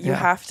 yeah, you Yeah.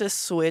 have to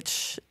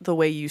switch the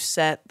way you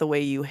set, the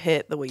way you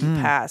hit, the way you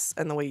pass,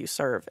 and the way you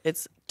serve.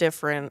 It's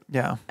different.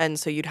 Yeah. And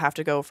so you'd have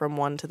to go from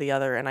one to the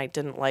other. And I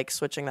didn't like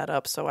switching that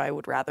up. So I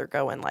would rather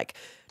go and like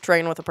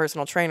train with a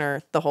personal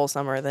trainer the whole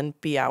summer than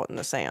be out in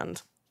the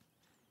sand.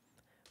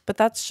 But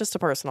that's just a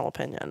personal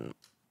opinion.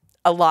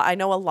 I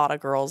know a lot of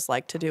girls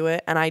like to do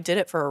it. And I did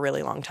it for a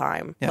really long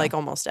time, Yeah. like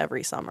almost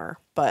every summer.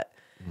 But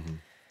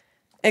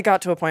it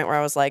got to a point where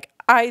I was like,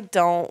 I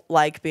don't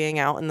like being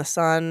out in the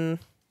sun.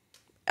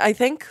 I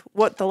think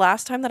the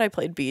last time that I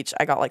played beach,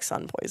 I got like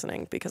sun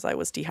poisoning because I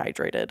was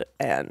dehydrated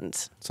and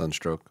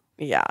Sunstroke.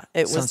 Yeah,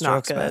 it was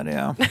not Sunstroke's good. bad,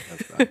 yeah.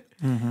 That's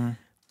bad.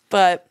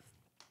 But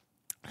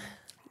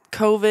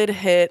COVID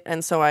hit,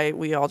 and so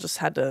we all just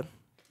had to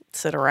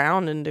sit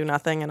around and do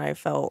nothing, and I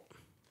felt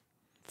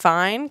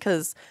fine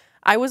because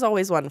I was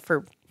always one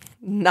for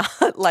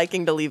not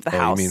liking to leave the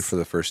house. You mean for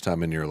the first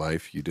time in your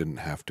life, you didn't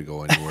have to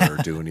go anywhere or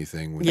do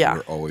anything when Yeah. you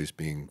were always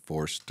being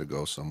forced to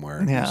go somewhere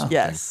and Yeah. do something?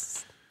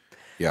 Yes.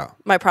 Yeah.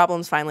 My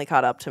problems finally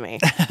caught up to me.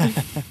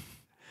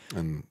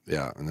 And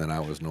then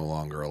I was no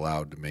longer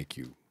allowed to make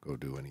you go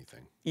do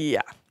anything.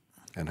 Yeah.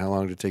 And how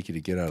long did it take you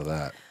to get out of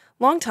that?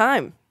 Long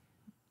time.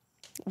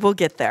 We'll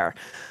get there.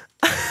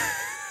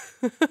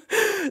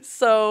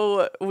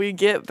 So we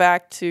get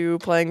back to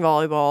playing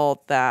volleyball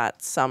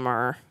that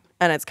summer,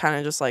 and it's kind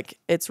of just like,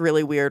 it's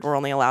really weird. We're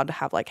only allowed to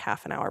have like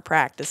half an hour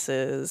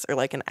practices or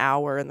like an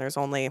hour, and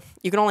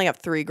you can only have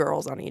 3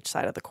 girls on each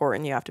side of the court,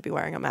 and you have to be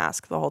wearing a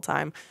mask the whole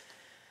time.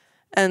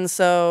 And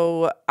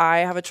so I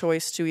have a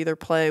choice to either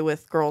play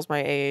with girls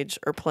my age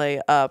or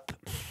play up.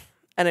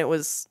 And it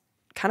was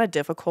kind of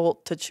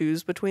difficult to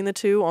choose between the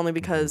two, only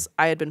because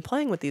I had been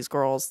playing with these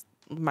girls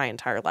my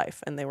entire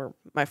life, and they were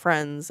my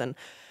friends, and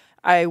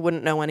I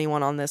wouldn't know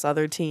anyone on this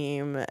other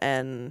team.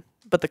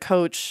 But the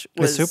coach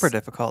was It's super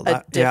difficult.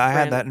 I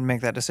had that and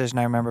make that decision.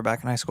 I remember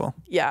back in high school.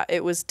 Yeah,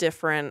 it was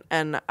different.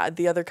 And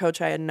the other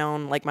coach I had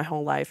known like my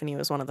whole life, and he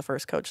was one of the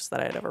first coaches that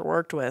I had ever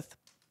worked with.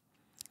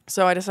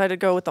 So I decided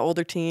to go with the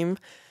older team,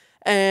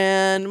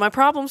 and my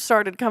problems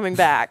started coming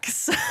back.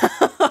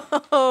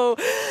 So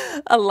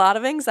a lot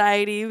of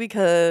anxiety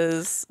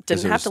because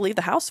didn't have to leave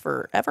the house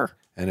forever.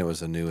 And it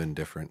was a new and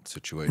different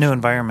situation. New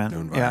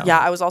environment. Yeah,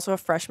 I was also a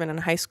freshman in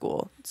high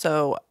school.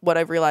 So what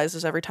I've realized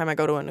is every time I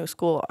go to a new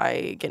school,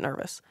 I get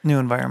nervous. New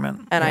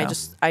environment. And yeah.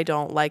 I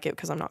don't like it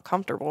because I'm not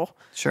comfortable.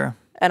 Sure.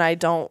 And I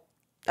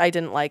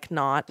didn't like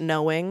not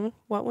knowing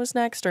what was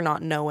next or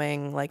not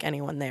knowing like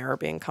anyone there or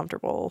being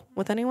comfortable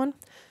with anyone.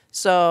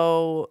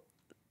 So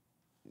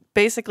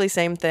basically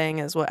same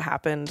thing as what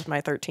happened my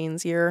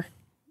 13s year.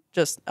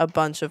 Just a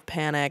bunch of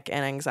panic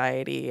and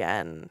anxiety,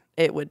 and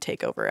it would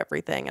take over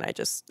everything. And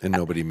And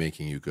nobody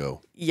making you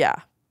go. Yeah.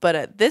 But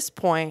at this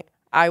point,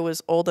 I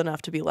was old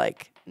enough to be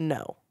like,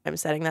 no, I'm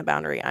setting that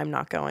boundary. I'm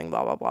not going,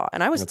 blah, blah, blah.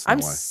 And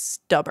I'm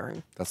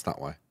stubborn. That's not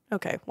why.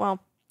 Okay. Well,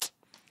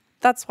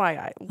 that's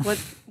why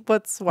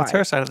what's why? It's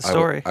her side of the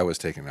story. I was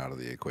taken out of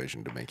the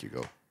equation to make you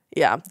go.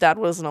 Yeah. Dad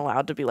wasn't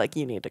allowed to be like,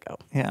 you need to go.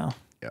 Yeah.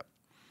 Yep.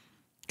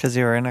 Because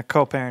you were in a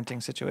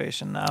co-parenting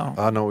situation now.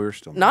 No, we were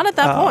still Not at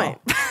that point.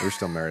 We were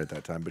still married at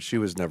that time, but she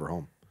was never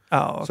home.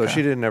 Oh, okay. So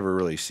she didn't ever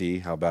really see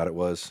how bad it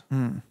was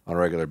on a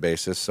regular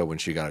basis. So when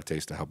she got a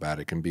taste of how bad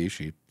it can be,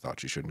 she thought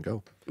she shouldn't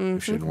go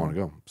if she didn't want to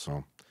go.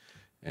 So,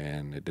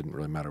 and it didn't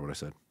really matter what I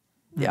said.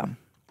 Yeah.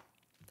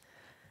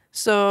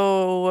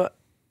 So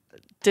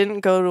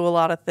didn't go to a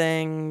lot of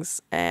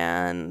things,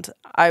 and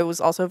I was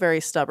also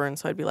very stubborn.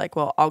 So I'd be like,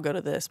 well, I'll go to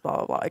this, blah,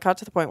 blah, blah. It got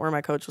to the point where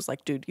my coach was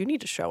like, dude, you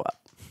need to show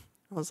up.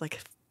 I was like,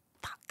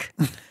 fuck.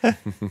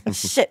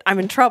 Shit, I'm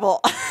in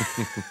trouble.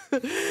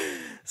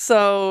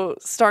 So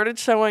started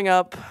showing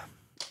up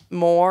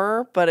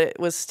more, but it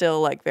was still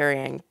like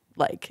very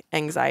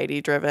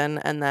anxiety driven.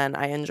 And then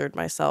I injured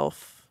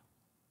myself.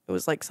 It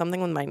was like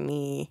something with my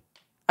knee.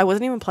 I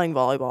wasn't even playing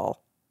volleyball.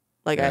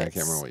 Like I can't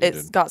remember what you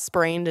did. Got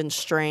sprained and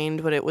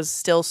strained, but it was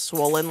still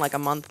swollen like a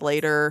month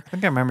later. I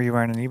think I remember you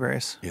wearing a knee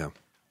brace. Yeah.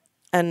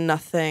 And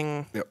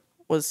nothing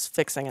was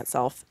fixing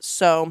itself.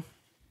 So.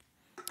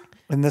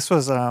 And this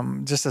was,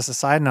 just as a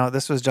side note,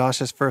 this was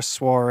Josh's first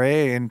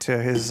soiree into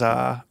his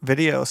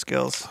video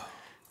skills.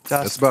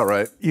 Josh That's about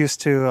right.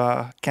 used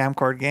to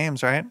camcord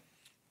games, right?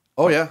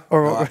 Oh, yeah.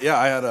 Or Yeah,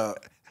 I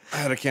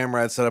had a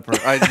camera I'd set up.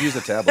 I'd use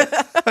a tablet.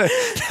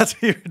 That's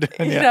what you were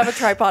doing. You'd have a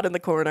tripod in the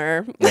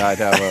corner. Yeah, I'd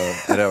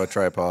have a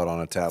tripod on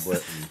a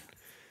tablet and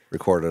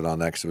record it on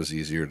that 'cause it was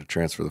easier to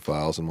transfer the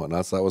files and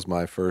whatnot. So that was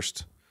my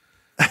first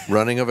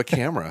running of a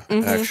camera,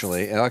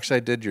 actually. And actually, I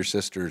did your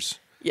sister's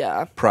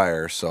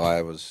prior, so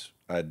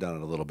I'd done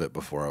it a little bit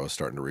before I was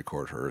starting to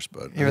record hers,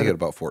 but I think at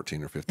about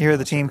 14 or 15. You were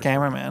the team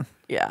cameraman.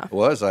 Yeah.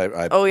 Was I?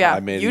 I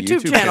made a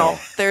YouTube channel.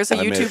 There's a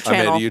YouTube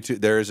channel.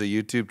 There is a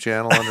YouTube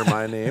channel under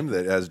my name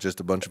that has just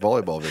a bunch of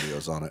volleyball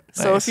videos on it.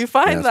 So if you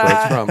find That's that,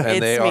 where it's from.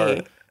 And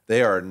it's me.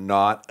 they are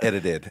not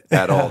edited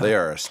at all. They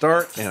are a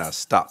start and a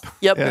stop.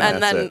 Yep,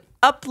 and then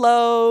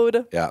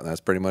upload. Yeah,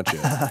 that's pretty much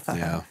it.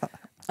 Yeah.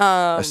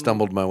 I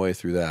stumbled my way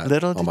through that.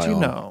 Little on did my you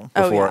own know.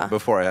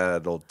 Before I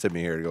had old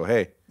Timmy here to go,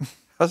 hey,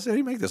 how do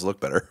you make this look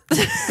better?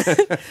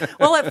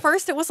 Well, at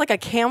first it was like a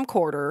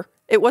camcorder.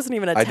 It wasn't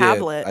even a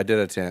tablet. I did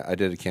a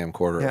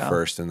camcorder Yeah. at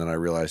first, and then I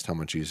realized how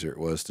much easier it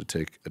was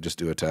to just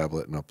do a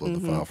tablet and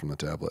upload the file from the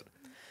tablet.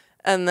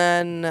 And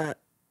then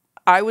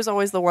I was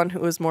always the one who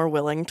was more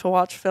willing to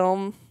watch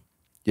film.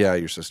 Yeah,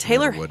 your sister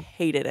Taylor would.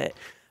 hated it,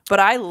 but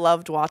I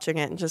loved watching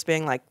it and just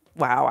being like,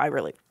 wow, I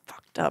really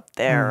fucked up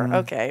there.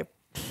 Okay.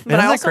 But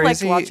I also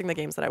liked watching the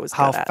games that I was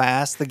how good at.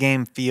 fast the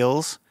game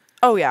feels.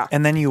 Oh, yeah.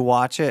 And then you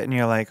watch it and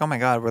you're like, oh my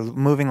God, we're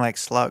moving like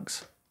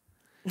slugs.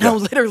 No,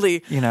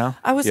 literally. You know?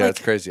 I was Yeah, like,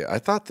 it's crazy. I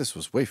thought this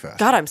was way faster.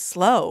 God, I'm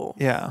slow.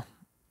 Yeah.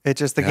 It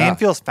just, the game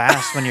feels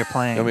fast when you're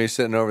playing. You want me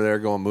sitting over there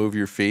going, move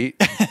your feet?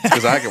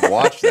 Because I can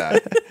watch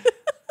that.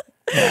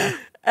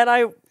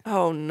 And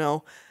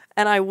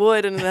and I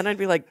would, and then I'd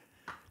be like,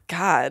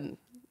 God,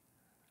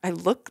 I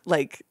look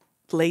like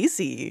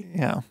lazy.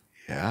 Yeah.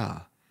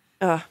 Yeah.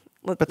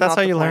 But that's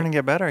how you learn and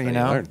get better, you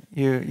know?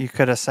 You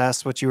could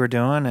assess what you were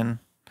doing, and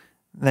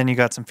then you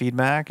got some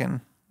feedback,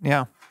 and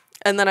yeah.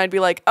 And then I'd be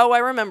like, oh, I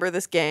remember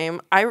this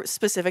game. I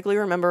specifically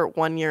remember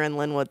 1 year in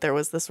Linwood, there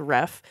was this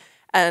ref,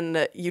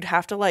 and you'd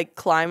have to like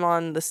climb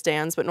on the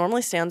stands, but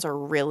normally stands are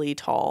really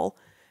tall.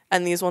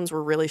 And these ones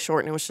were really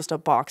short, and it was just a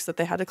box that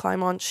they had to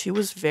climb on. She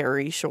was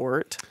very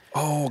short.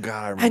 Oh,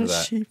 God, I remember that.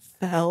 And she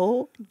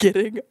fell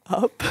getting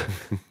up.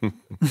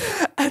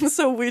 And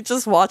so we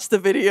just watched the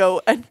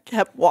video and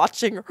kept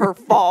watching her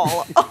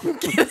fall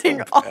getting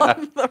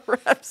on the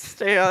ref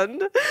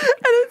stand. And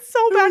it's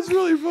so bad. It was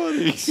really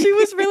funny. She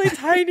was really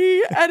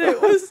tiny, and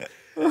it was...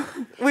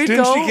 We'd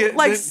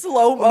go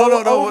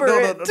slow-mo over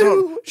it.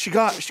 No. She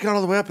got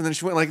all the way up, and then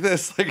she went like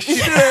this. Like she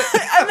did.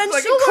 And then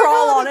she'd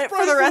crawl on it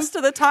for the rest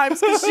of the times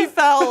because she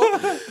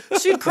fell.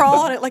 She'd crawl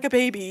on it like a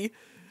baby.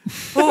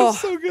 Oh,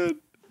 so good.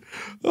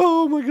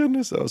 Oh my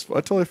goodness, that was fun.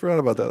 I totally forgot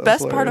about that.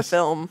 Best part of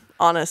film,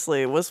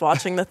 honestly, was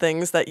watching the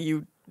things that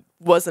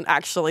wasn't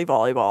actually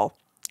volleyball.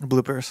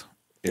 Bloopers.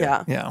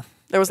 Yeah.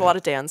 There was a lot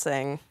of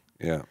dancing.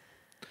 Yeah.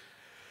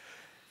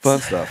 Fun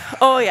stuff.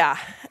 Oh, yeah.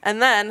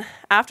 And then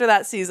after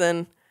that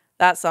season,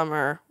 that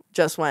summer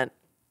just went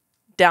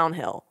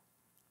downhill.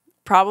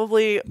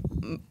 Probably,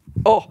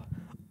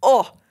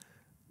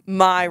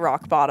 my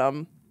rock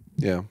bottom.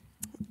 Yeah.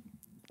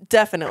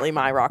 Definitely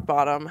my rock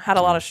bottom. Had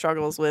a lot of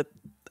struggles with,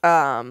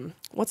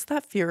 what's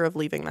that fear of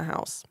leaving the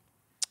house?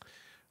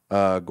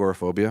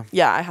 Agoraphobia.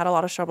 Yeah, I had a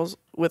lot of struggles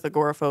with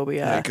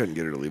agoraphobia. Yeah, I couldn't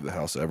get her to leave the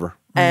house ever.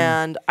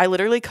 And I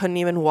literally couldn't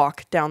even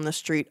walk down the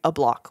street a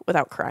block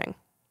without crying.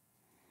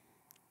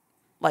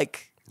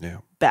 Like,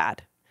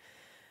 bad.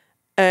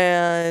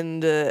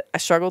 And I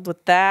struggled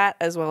with that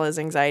as well as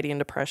anxiety and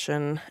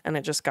depression. And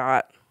it just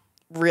got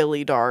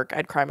really dark.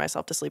 I'd cry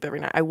myself to sleep every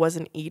night. I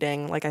wasn't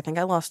eating. Like, I think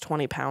I lost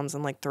 20 pounds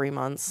in like 3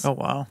 months. Oh,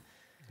 wow.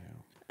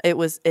 It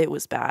was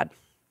bad.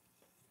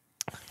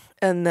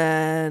 And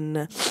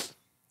then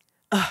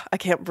I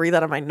can't breathe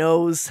out of my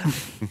nose.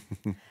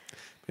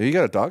 You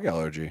got a dog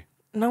allergy.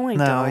 No, I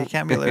No, don't. you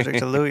can't be allergic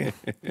to Louis.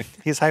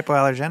 He's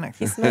hypoallergic.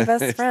 He's my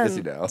best friend. Yes,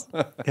 he does.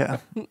 Yeah.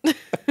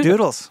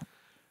 Doodles.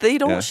 They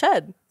don't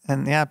shed.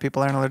 And yeah,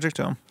 people aren't allergic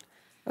to them.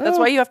 That's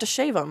why you have to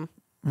shave them.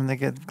 And they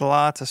get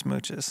lots of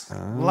smooches.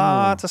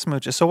 Lots of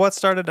smooches. So what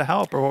started to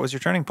help, or what was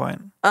your turning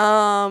point?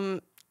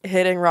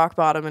 Hitting rock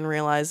bottom and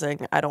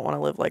realizing I don't want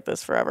to live like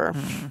this forever.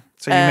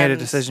 So you made a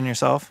decision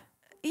yourself?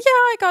 Yeah,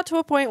 I got to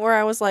a point where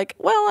I was like,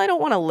 well, I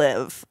don't want to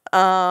live.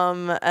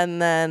 And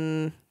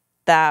then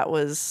that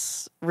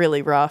was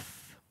really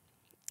rough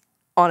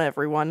on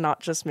everyone, not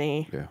just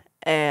me. Yeah.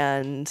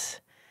 And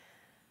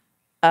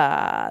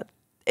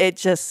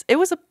it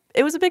was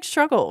a big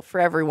struggle for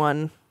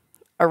everyone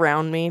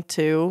around me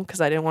too, because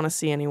I didn't want to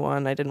see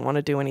anyone. I didn't want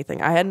to do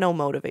anything. I had no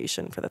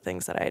motivation for the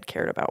things that I had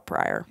cared about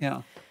prior.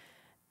 Yeah.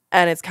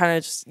 And it's kind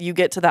of just, you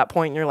get to that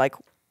point and you're like,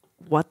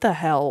 what the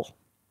hell?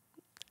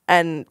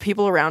 And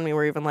people around me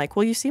were even like,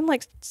 well, you seem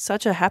like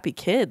such a happy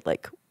kid.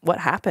 Like, what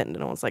happened?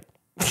 And I was like,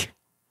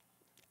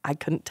 I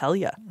couldn't tell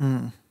you.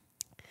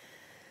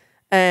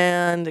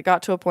 And it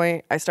got to a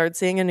point, I started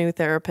seeing a new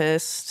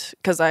therapist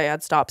because I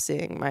had stopped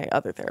seeing my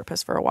other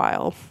therapist for a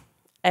while.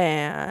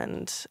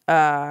 And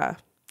got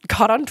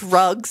on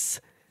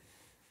drugs.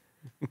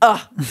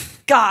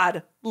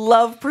 God,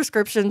 love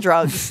prescription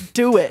drugs.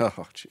 Do it.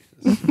 Oh, Jesus.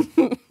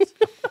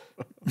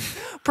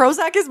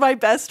 Prozac is my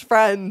best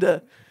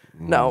friend.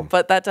 No,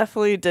 but that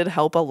definitely did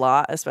help a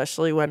lot,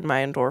 especially when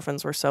my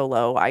endorphins were so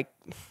low.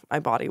 My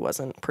body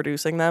wasn't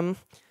producing them.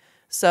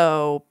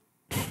 So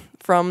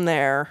from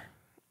there,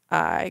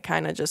 I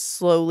kind of just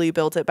slowly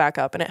built it back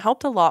up. And it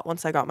helped a lot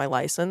once I got my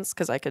license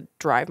because I could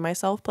drive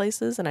myself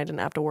places and I didn't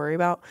have to worry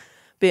about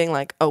being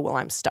like, oh, well,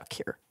 I'm stuck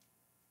here.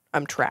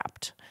 I'm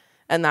trapped.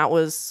 And that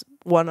was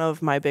one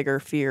of my bigger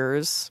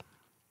fears.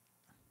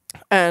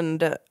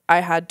 And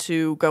I had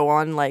to go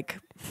on like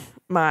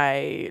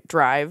my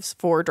drives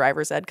for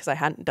driver's ed because I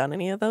hadn't done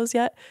any of those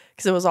yet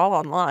because it was all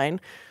online.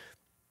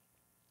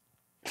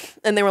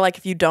 And they were like,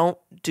 if you don't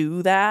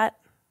do that,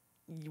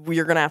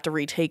 you're going to have to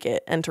retake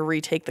it. And to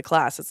retake the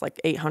class, it's like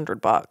 $800.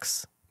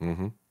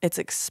 Mm-hmm. It's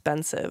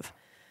expensive.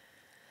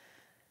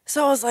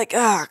 So I was like,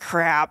 oh,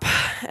 crap.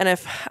 And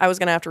if I was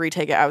going to have to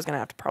retake it, I was going to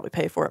have to probably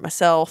pay for it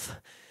myself.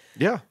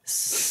 Yeah.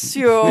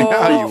 So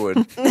Yeah, you would.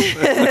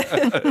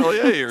 Hell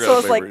yeah, you're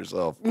going to pay for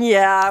yourself.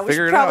 Yeah, we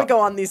should probably go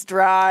on these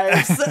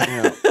drives.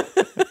 Yeah.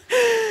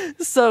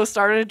 So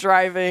started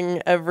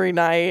driving every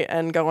night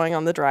and going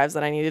on the drives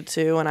that I needed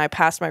to. And I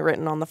passed my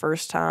written on the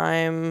first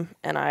time.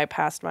 And I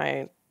passed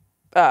my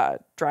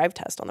drive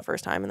test on the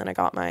first time. And then I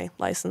got my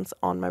license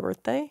on my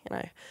birthday. And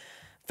I'm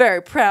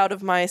very proud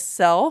of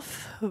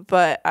myself.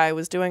 But I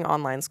was doing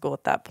online school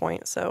at that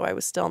point. So I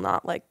was still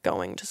not like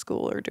going to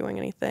school or doing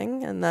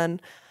anything. And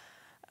then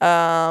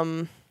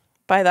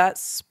by that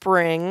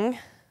spring,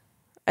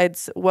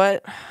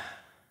 What?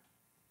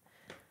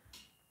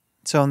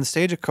 So in the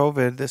stage of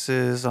COVID, this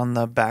is on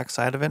the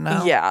backside of it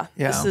now? Yeah.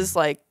 Yeah. This is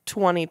like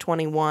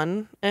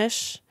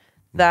 2021-ish.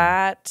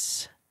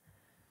 That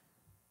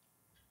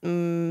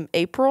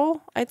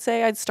April, I'd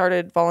say, I'd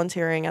started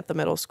volunteering at the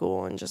middle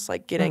school and just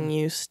like getting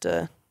used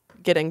to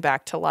getting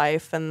back to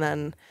life. And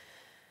then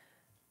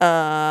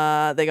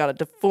they got a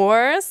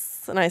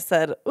divorce. And I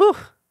said, ooh,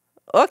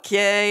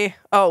 okay.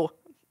 Oh,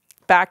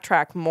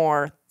 backtrack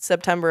more.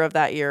 September of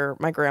that year,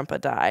 my grandpa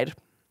died.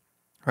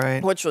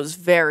 Right. Which was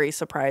very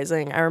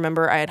surprising. I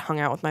remember I had hung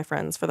out with my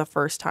friends for the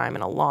first time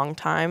in a long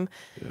time.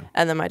 Yeah.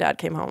 And then my dad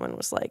came home and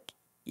was like,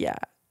 yeah,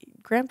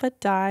 grandpa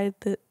died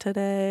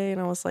today.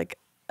 And I was like,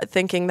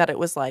 thinking that it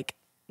was like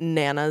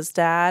Nana's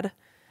dad.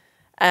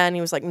 And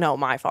he was like, no,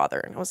 my father.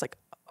 And I was like,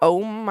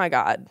 oh my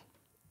God.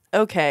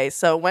 Okay.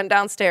 So went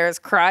downstairs,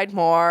 cried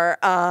more.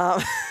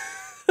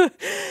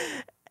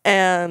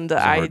 And it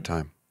was a hard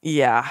time.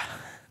 Yeah.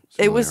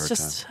 It really was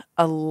just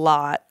a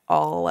lot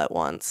all at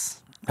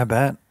once. I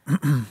bet.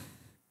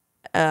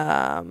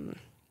 And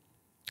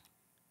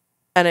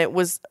it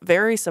was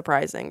very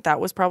surprising. That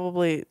was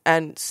probably,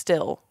 and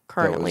still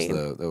currently,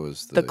 that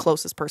was the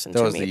closest person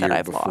to me that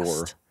I've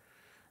lost.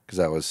 Because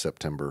that was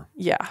September.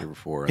 Yeah. Year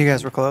before. You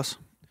guys were close?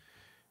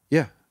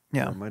 Yeah.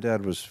 Yeah. My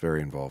dad was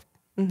very involved.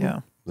 Mm-hmm. Yeah.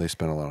 They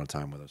spent a lot of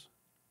time with us.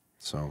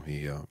 So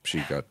she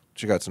got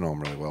to know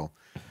him really well.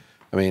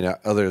 I mean,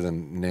 other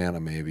than Nana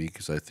maybe,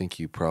 because I think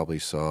you probably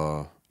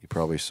saw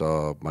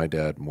my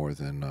dad more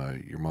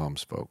than your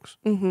mom's folks.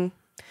 Mm-hmm.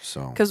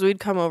 So because we'd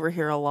come over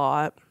here a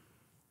lot.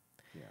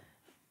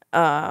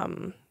 Yeah.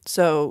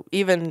 So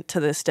even to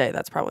this day,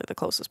 that's probably the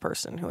closest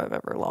person who I've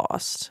ever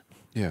lost.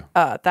 Yeah.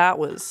 That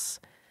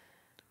was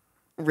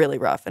really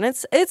rough, and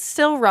it's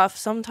still rough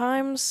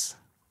sometimes,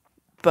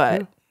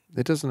 but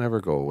it doesn't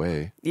ever go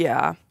away.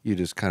 Yeah. You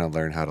just kind of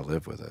learn how to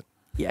live with it.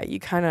 Yeah,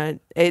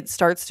 it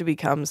starts to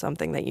become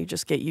something that you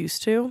just get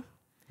used to.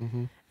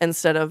 Mm-hmm.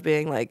 Instead of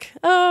being like,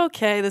 oh,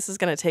 okay, this is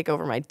going to take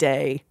over my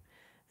day.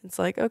 It's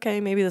like, okay,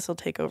 maybe this will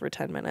take over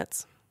 10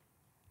 minutes.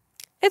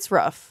 It's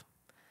rough.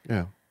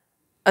 Yeah.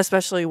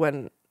 Especially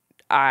when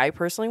I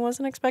personally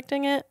wasn't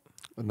expecting it.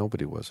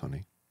 Nobody was,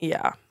 honey.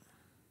 Yeah.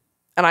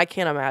 And I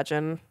can't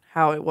imagine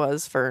how it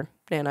was for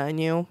Nana and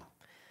you,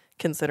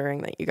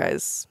 considering that you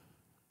guys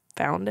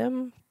found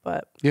him,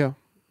 but... Yeah.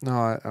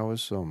 No, I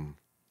was...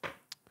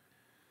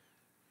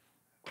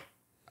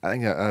 I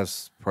think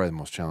that's probably the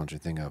most challenging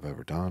thing I've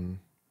ever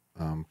done.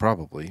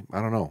 Probably. I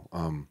don't know.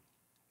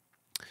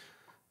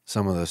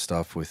 Some of the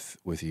stuff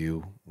with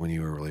you when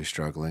you were really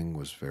struggling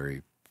was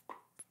very,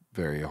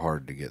 very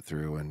hard to get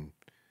through, and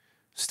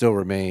still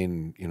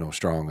remain,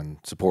 strong and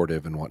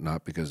supportive and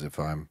whatnot, because if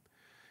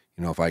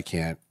I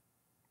can't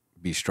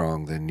be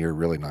strong, then you're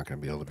really not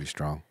going to be able to be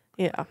strong.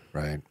 Yeah.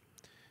 Right.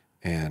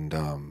 And,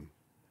 oh,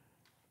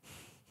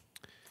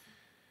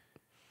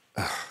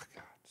 God,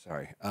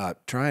 sorry.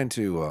 Trying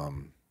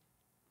to,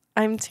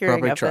 I'm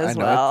tearing up as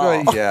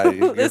well. Yeah,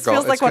 this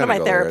feels like one of my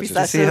therapy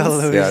sessions. See how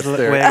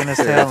Louis wagging his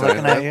tail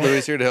looking at you?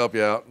 Louis here to help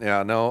you out.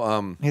 Yeah,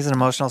 no. He's an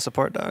emotional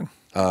support dog.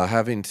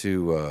 Having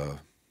to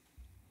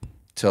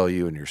tell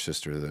you and your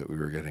sister that we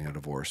were getting a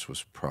divorce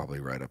was probably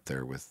right up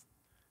there with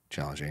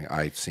challenging.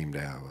 I seemed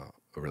to have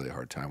a really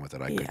hard time with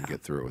it. I couldn't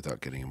get through it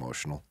without getting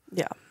emotional.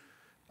 Yeah.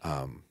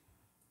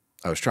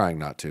 I was trying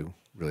not to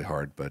really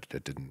hard, but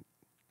it didn't.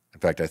 In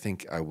fact, I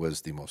think I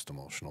was the most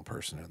emotional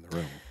person in the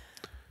room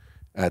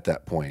at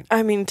that point.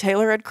 I mean,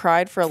 Taylor had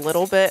cried for a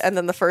little bit, and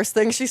then the first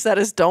thing she said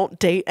is, don't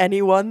date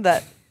anyone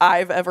that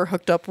I've ever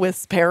hooked up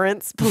with's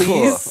parents,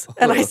 please.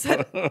 And I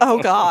said,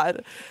 oh,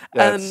 God.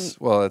 That's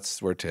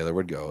where Taylor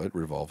would go. It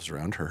revolves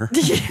around her.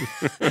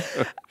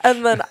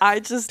 And then I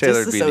just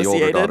Taylor would be the older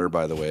disassociated. daughter,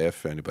 by the way,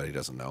 if anybody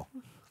doesn't know.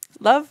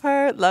 Love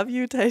her. Love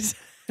you, Taylor.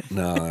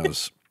 No, that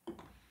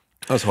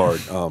was hard.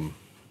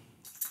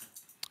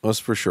 It was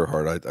for sure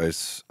hard.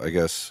 I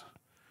guess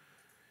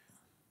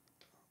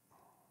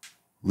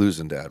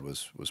losing Dad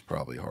was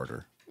probably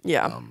harder.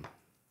 Yeah.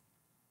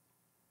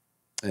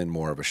 And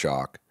more of a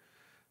shock.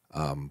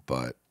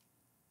 But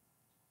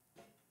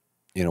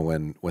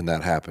when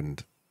that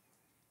happened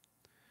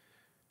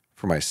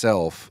for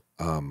myself,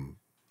 I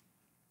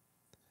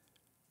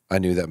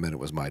knew that meant it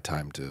was my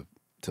time to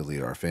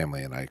lead our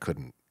family, and I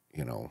couldn't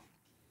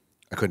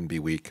be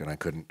weak, and I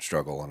couldn't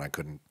struggle, and I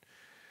couldn't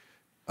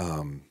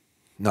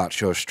not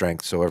show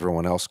strength so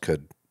everyone else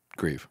could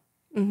grieve.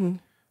 Mm-hmm.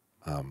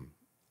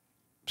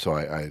 So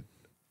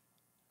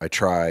I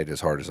tried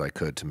as hard as I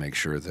could to make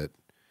sure that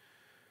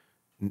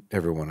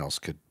everyone else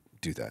could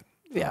do that.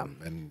 Yeah.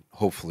 And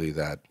hopefully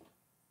that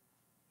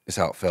is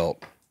how it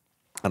felt.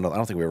 I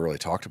don't think we ever really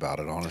talked about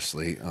it,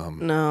 honestly.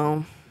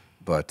 No.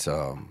 But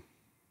I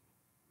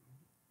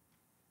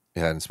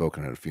hadn't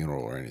spoken at a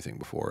funeral or anything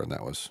before, and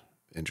that was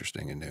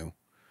interesting and new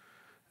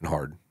and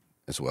hard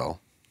as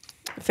well.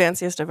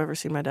 Fanciest I've ever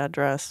seen my dad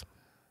dress.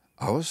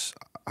 I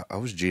I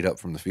was G'd up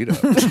from the feet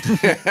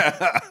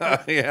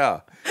up.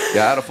 Yeah. I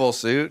had a full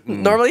suit.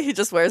 And Normally he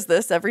just wears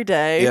this every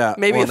day. Yeah,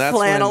 Maybe well, a that's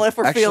flannel when- if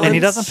we're actually- feeling And he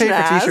doesn't pay for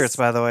snazzy. t-shirts,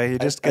 by the way. He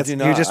just I gets do he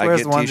not. just I wears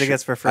get the ones he t-shirt-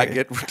 gets for free. I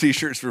get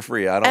t-shirts for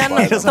free. I don't And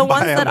buy them. the ones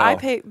buy that them. I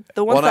pay,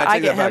 the ones Well, that I I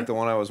take get that him, back. The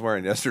one I was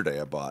wearing yesterday,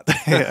 I bought.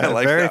 Yeah, I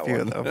like very that few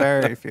one. though.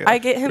 Very few. I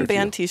get him Very few.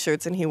 band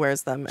t-shirts and he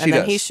wears them. She And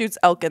then he does. shoots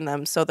elk in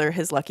them, so they're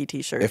his lucky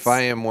t-shirts. If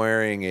I am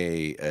wearing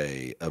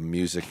a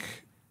music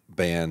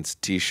band's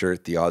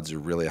t-shirt, the odds are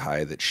really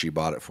high that she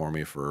bought it for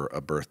me for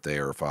a birthday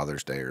or a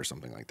Father's Day or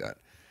something like that.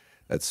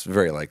 That's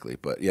very likely.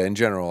 But yeah, in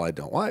general, I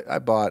don't. Well, I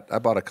bought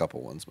a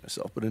couple ones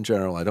myself, but in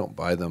general, I don't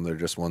buy them. They're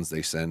just ones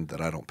they send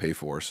that I don't pay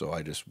for, so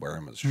I just wear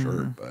them as a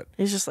shirt. But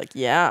He's just like,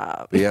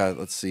 yeah. yeah,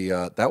 let's see.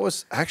 That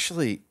was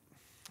actually,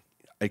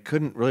 I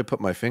couldn't really put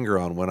my finger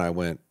on when I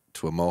went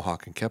to a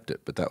Mohawk and kept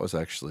it, but that was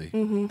actually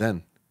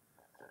then.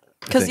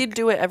 Because you'd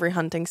do it every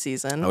hunting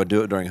season. I would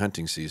do it during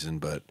hunting season,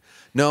 but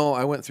no,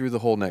 I went through the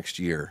whole next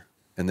year.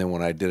 And then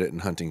when I did it in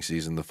hunting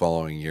season the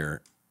following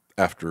year,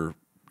 after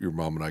your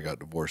mom and I got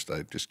divorced,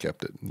 I just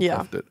kept it and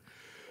left it.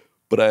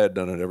 But I had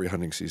done it every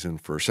hunting season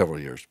for several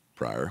years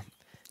prior.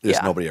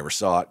 Just nobody ever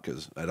saw it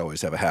because I'd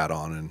always have a hat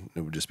on and it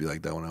would just be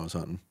like that when I was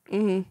hunting.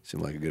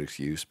 Seemed like a good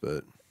excuse,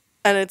 but...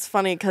 And it's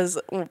funny because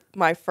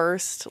my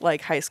first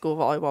like high school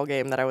volleyball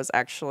game that I was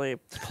actually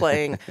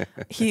playing,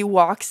 he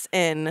walks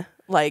in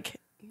like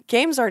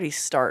game's already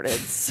started.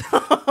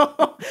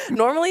 So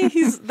normally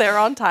he's there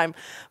on time,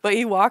 but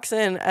he walks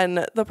in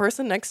and the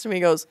person next to me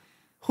goes,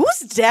 "Whose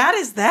dad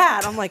is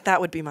that?" I'm like,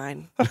 "That would be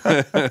mine."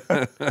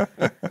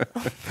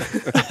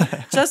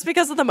 Just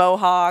because of the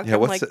mohawk. Yeah,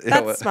 I'm like,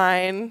 that's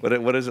mine.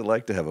 What is it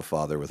like to have a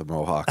father with a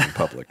mohawk in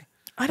public?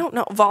 I don't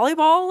know.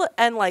 Volleyball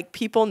and like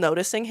people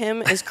noticing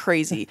him is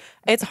crazy.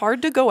 It's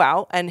hard to go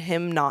out and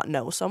him not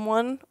know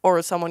someone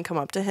or someone come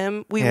up to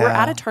him. We were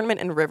at a tournament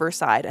in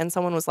Riverside and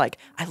someone was like,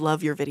 "I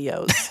love your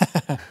videos."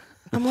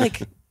 I'm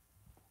like,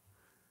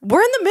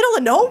 we're in the middle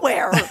of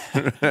nowhere.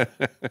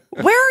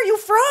 Where are you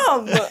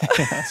from?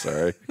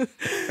 Sorry.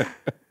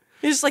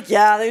 He's just like,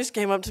 yeah, they just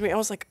came up to me. I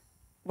was like,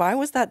 why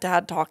was that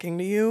dad talking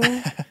to you?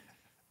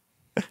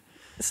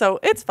 So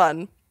it's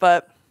fun.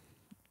 But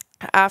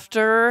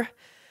after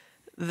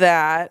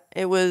that,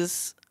 it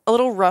was a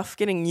little rough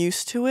getting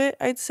used to it,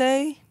 I'd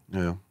say.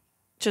 Yeah.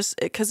 Just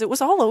because it was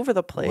all over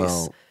the place.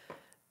 Well,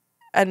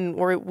 And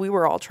we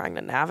were all trying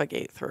to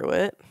navigate through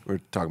it. we're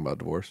talking about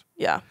divorce.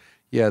 Yeah.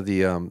 Yeah,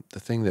 the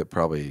thing that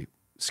probably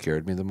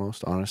scared me the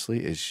most,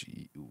 honestly, is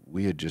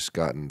we had just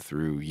gotten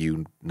through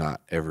you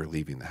not ever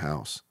leaving the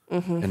house.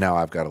 And now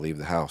I've got to leave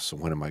the house, so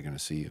when am I going to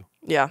see you?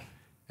 Yeah.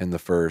 And the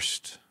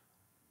first,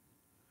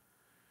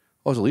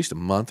 it was at least a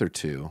month or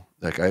two,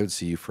 like I would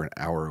see you for an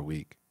hour a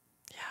week.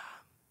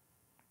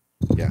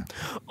 Yeah.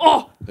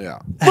 Oh, Yeah.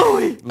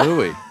 Louie.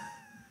 Louie.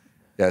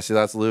 Yeah, see,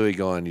 that's Louie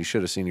going, "You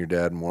should have seen your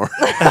dad more."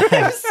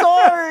 I'm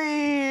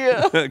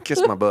sorry.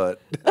 Kiss my butt.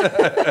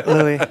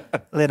 Louis,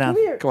 lay down.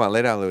 Come on,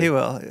 lay down, Louie. He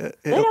will.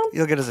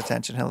 You'll get his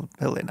attention. He'll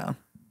lay down.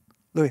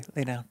 Louis,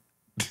 lay down.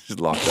 Just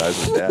locked eyes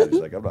with dad. He's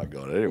like, "I'm not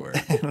going anywhere."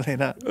 Lay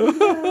down.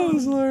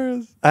 That's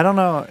hilarious. I don't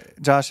know,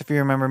 Josh, if you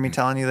remember me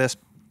telling you this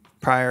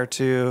prior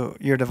to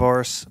your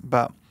divorce,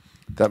 but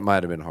That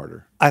might have been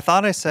harder. I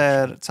thought I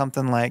said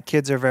something like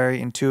kids are very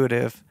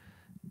intuitive,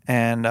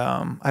 and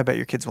I bet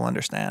your kids will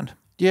understand.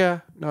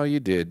 Yeah, no, you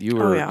did. You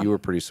were yeah. you were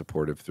pretty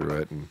supportive through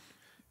it and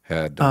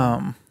had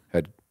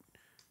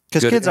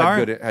Because kids are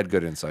had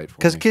good insight for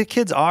because me.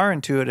 kids are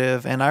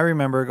intuitive, and I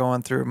remember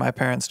going through my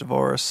parents'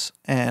 divorce,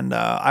 and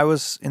I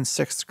was in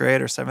 6th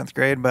grade or 7th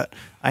grade, but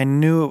I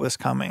knew it was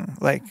coming.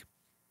 Like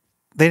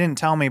they didn't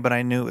tell me, but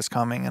I knew it was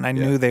coming, and I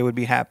knew they would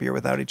be happier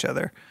without each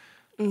other.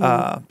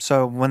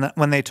 So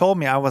when they told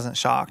me, I wasn't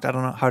shocked. I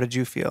don't know. How did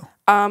you feel?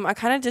 I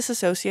kind of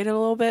disassociated a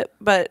little bit,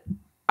 but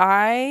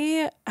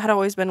I had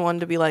always been one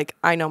to be like,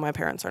 I know my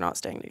parents are not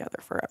staying together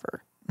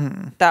forever.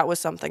 That was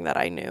something that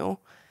I knew,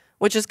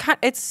 which is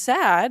it's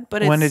sad,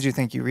 but When did you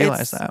think you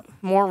realized it's that?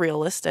 more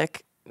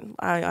realistic.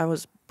 I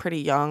was pretty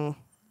young,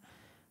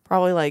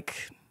 probably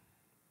like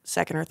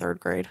 2nd or 3rd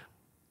grade,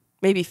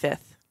 maybe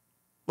 5th,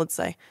 let's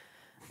say.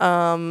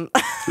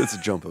 It's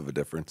a jump of a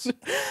difference.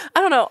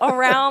 I don't know.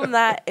 Around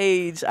that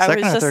age, I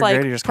Second was or just third like,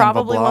 grade, you're just kind of a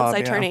probably once blob,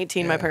 I turn yeah.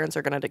 18, my parents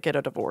are going to get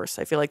a divorce.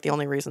 I feel like the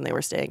only reason they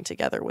were staying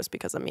together was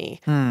because of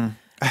me.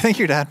 I think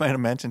your dad might have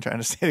mentioned trying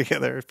to stay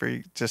together for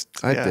you.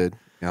 I did.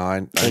 You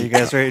know, So you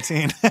guys were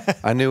 18.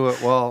 I knew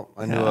it. Well,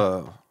 I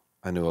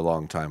knew a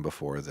long time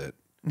before that.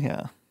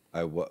 Yeah.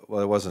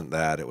 Well, it wasn't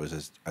that. It was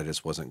just I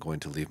just wasn't going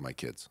to leave my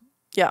kids.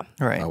 Yeah.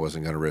 Right. I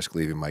wasn't going to risk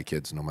leaving my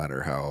kids, no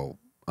matter how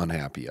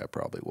unhappy I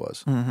probably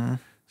was.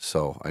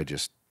 So I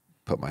just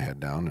put my head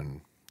down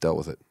and dealt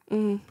with it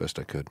best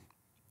I could.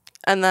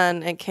 And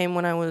then it came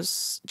when I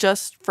was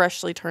just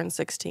freshly turned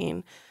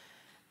 16.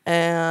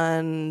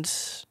 And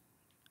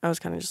I was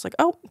kind of just like,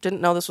 oh,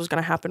 didn't know this was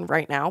going to happen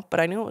right now, but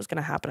I knew it was going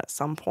to happen at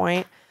some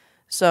point.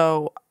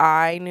 So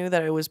I knew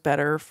that it was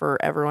better for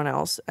everyone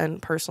else.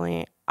 And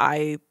personally,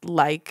 I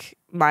like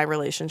my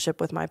relationship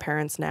with my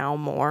parents now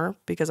more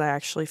because I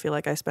actually feel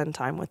like I spend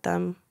time with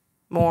them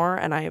more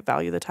and I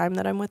value the time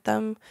that I'm with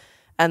them.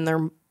 and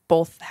they're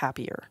both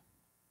happier.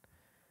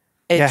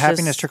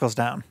 Happiness trickles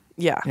down.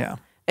 Yeah. Yeah.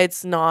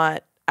 It's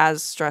not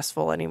as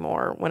stressful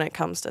anymore when it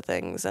comes to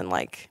things. And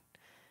like,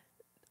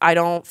 I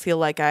don't feel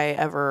like I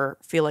ever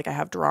feel like I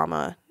have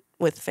drama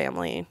with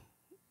family.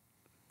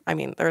 I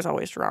mean, there's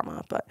always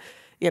drama, but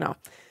you know,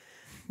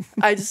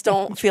 I just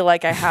don't feel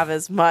like I have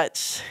as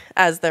much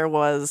as there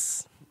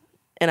was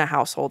in a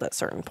household at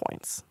certain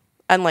points.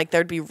 And like,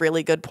 there'd be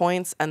really good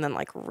points and then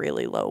like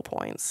really low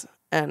points.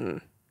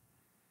 And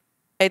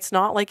it's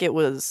not like it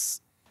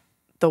was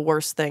the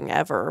worst thing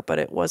ever, but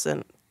it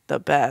wasn't the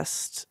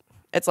best.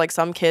 It's like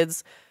some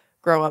kids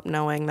grow up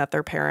knowing that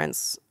their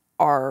parents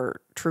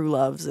are true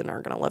loves and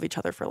are going to love each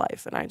other for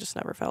life. And I just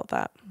never felt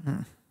that.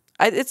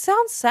 It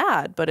sounds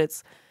sad, but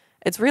it's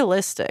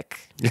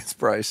realistic. It's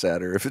probably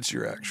sadder if it's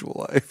your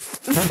actual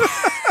life.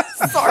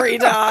 Sorry,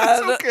 Dad.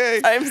 It's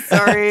okay. I'm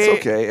sorry.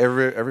 It's okay.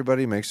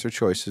 Everybody makes their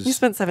choices. You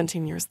spent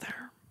 17 years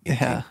there. 18.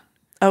 Yeah.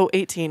 Oh,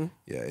 18.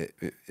 Yeah,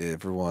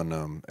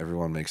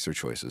 everyone makes their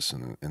choices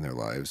in their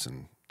lives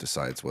and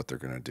decides what they're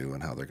going to do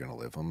and how they're going to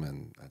live them,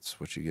 and that's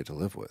what you get to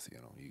live with. You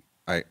know,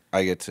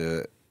 I get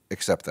to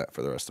accept that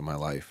for the rest of my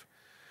life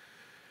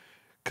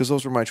because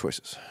those were my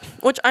choices.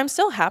 Which I'm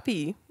still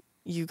happy.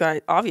 You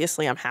guys,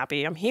 obviously, I'm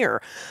happy. I'm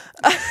here.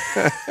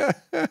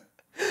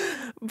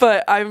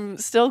 But I'm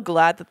still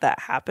glad that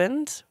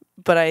happened.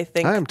 But I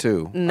think I am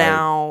too.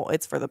 Now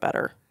it's for the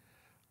better.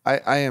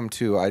 I am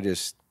too.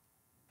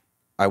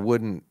 I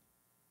wouldn't.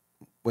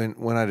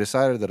 When I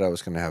decided that I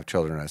was going to have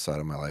children, I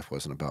decided my life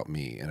wasn't about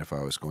me. And if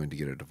I was going to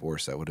get a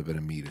divorce, that would have been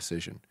a me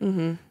decision.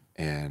 Mm-hmm.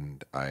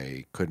 And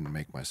I couldn't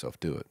make myself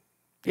do it.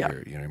 Yeah.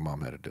 Your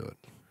mom had to do it.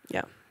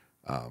 Yeah.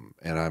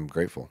 And I'm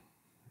grateful.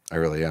 I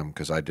really am,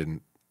 because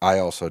I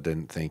also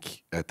didn't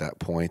think at that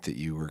point that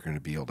you were going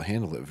to be able to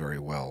handle it very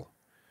well.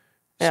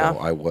 Yeah.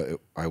 So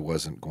I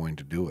wasn't going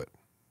to do it.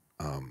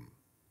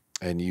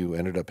 And you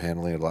ended up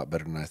handling it a lot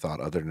better than I thought.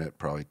 Other than it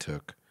probably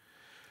took,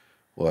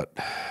 I'm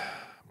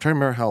trying to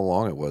remember how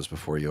long it was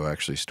before you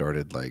actually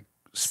started like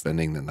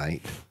spending the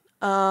night.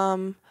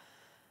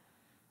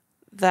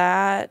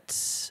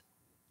 That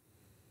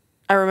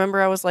I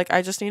remember I was like,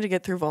 I just need to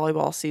get through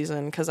volleyball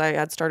season because I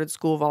had started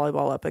school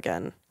volleyball up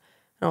again. And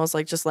I was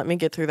like, just let me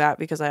get through that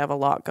because I have a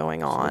lot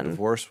going on. So the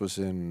divorce was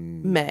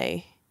in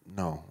May.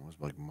 No, it was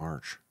like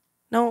March.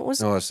 No, it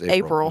was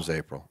April.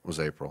 April. It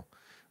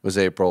was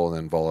April, and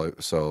then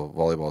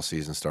volleyball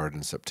season started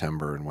in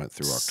September and went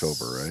through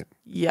October, right?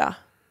 Yeah.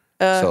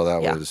 So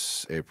that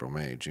was April,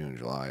 May, June,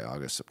 July,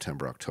 August,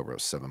 September, October. It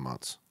was 7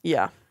 months.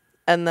 Yeah.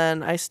 And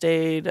then I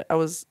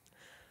was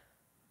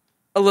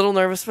a little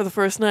nervous for the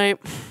first night,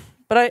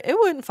 but it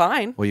went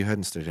fine. Well, you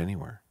hadn't stayed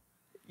anywhere.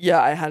 Yeah,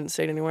 I hadn't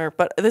stayed anywhere.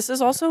 But this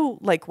is also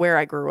like where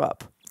I grew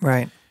up.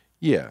 Right.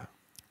 Yeah.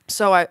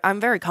 So I'm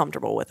very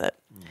comfortable with it.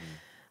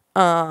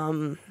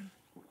 Mm-hmm.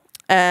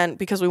 And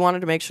because we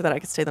wanted to make sure that I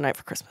could stay the night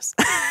for Christmas.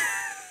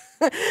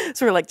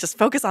 So we're like, just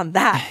focus on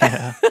that.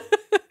 Yeah.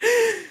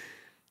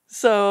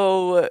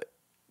 So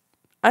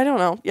I don't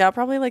know. Yeah,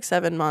 probably like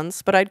 7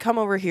 months. But I'd come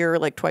over here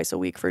like twice a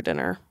week for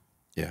dinner.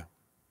 Yeah.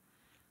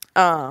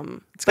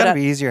 It's got to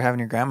be easier having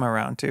your grandma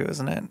around too,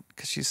 isn't it?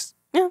 Because she's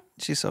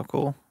so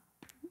cool.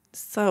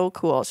 So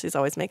cool. She's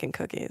always making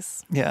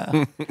cookies.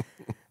 Yeah.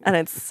 And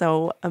it's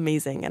so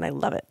amazing, and I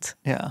love it.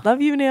 Yeah.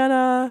 Love you,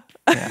 Nana.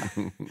 Yeah.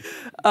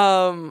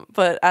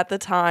 But at the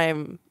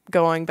time,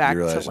 going back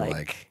to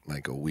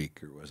like a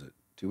week, or was it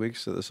 2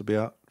 weeks that this will be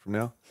out from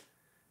now?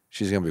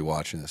 She's going to be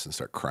watching this and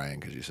start crying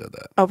because you said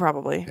that. Oh,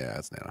 probably. Yeah,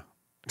 that's Nana.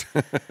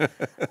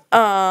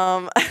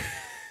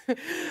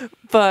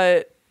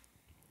 But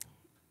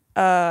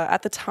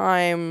at the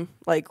time,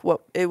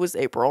 it was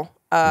April.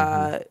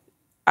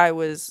 I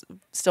was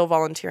still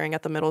volunteering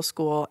at the middle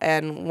school,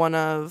 and one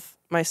of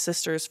my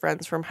sister's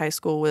friends from high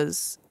school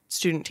was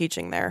student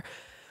teaching there.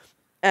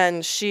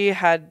 And she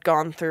had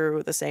gone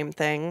through the same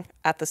thing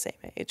at the same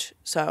age.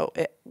 So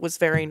it was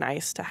very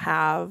nice to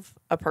have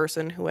a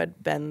person who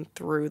had been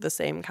through the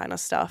same kind of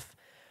stuff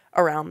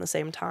around the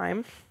same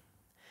time.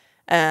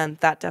 And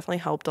that definitely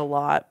helped a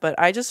lot. But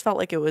I just felt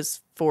like it was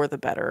for the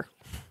better.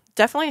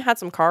 Definitely had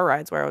some car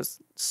rides where I was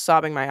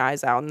sobbing my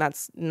eyes out, and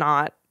that's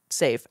not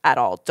safe at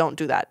all. Don't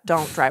do that.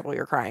 Don't drive while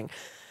you're crying.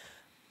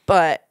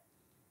 But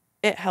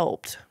it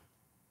helped.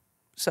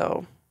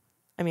 So,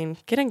 I mean,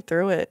 getting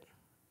through it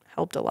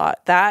helped a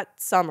lot. That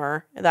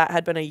summer, that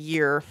had been a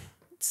year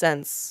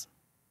since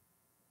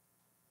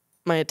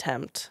my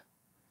attempt.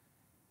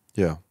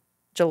 Yeah.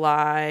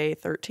 July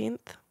 13th,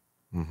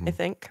 I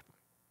think.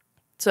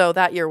 So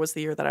that year was the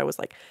year that I was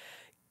like,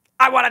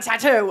 I want a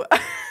tattoo.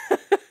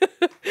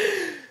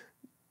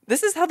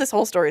 This is how this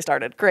whole story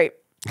started. Great.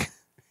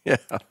 Yeah.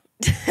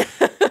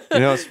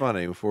 It's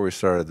funny. Before we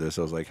started this,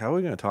 I was like, how are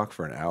we going to talk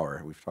for an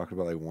hour? We've talked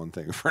about like one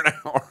thing for an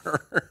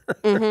hour.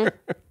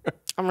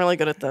 I'm really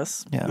good at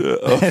this. Yeah.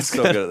 I'm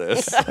so good at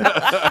this.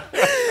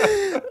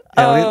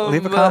 Yeah,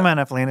 leave a comment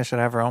if Laina should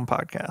have her own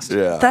podcast.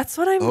 Yeah. That's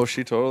what I'm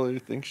she totally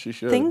thinks she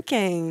should.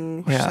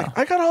 thinking. She's like,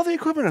 I got all the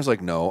equipment. I was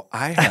like, no,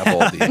 I have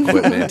all the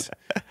equipment.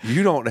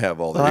 You don't have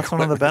all the Well, that's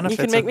equipment. one of the benefits.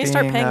 You can make of me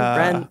start being, paying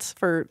rent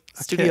for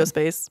studio kid.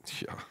 space.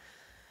 Yeah.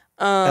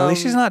 At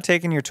least she's not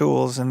taking your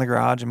tools in the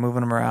garage and moving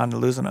them around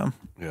and losing them.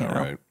 Yeah,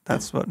 right.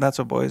 That's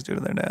what boys do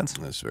to their dads.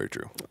 That's very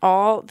true.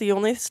 The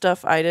only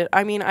stuff I did,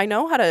 I mean, I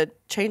know how to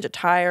change a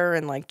tire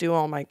and like do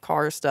all my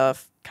car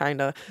stuff, kind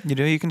of. You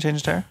do? You can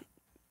change a tire?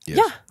 Yes,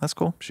 Yeah. That's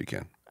cool. she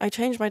can. I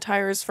changed my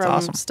tires from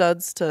awesome.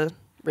 studs to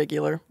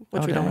regular,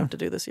 which Oh, we don't damn. have to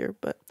do this year.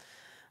 But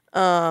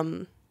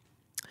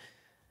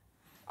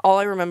all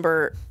I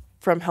remember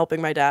from helping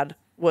my dad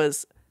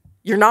was,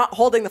 you're not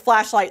holding the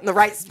flashlight in the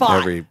right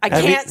spot. I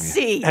can't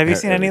see. Have you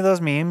seen any of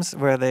those memes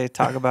where they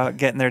talk about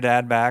getting their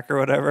dad back or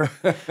whatever?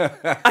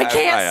 I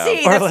can't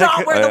see. Or That's like-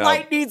 not where the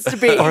light needs to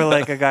be. Or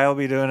like a guy will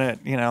be doing it,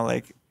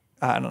 like,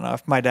 I don't know,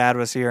 if my dad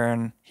was here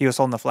and he was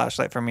holding the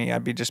flashlight for me,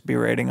 I'd be just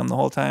berating him the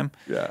whole time.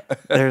 Yeah.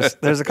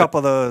 There's a couple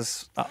of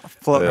those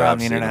floating Yeah, around I've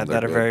the seen internet them.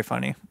 that are They're very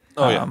funny.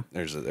 Oh, yeah.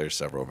 There's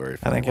several very I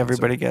funny think ones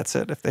everybody there. gets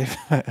it if they.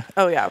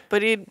 Oh yeah,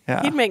 but he'd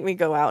Yeah. make me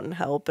go out and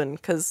help, and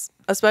because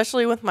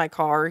especially with my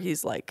car,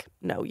 he's like,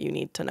 "No, you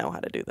need to know how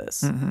to do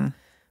this,"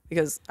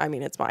 because I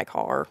mean it's my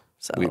car,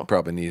 so We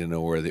probably need to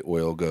know where the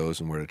oil goes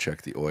and where to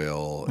check the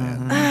oil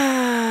and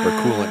where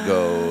coolant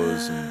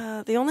goes.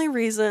 And the only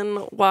reason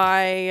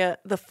why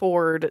the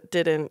Ford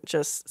didn't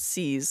just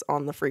seize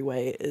on the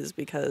freeway is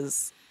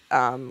because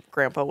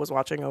Grandpa was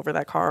watching over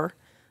that car,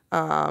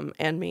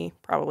 and me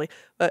probably,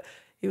 but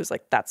he was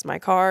like, "That's my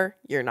car.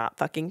 You're not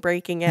fucking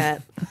breaking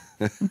it.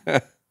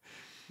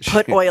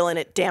 Put oil in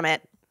it, damn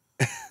it."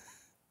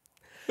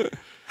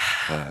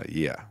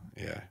 yeah.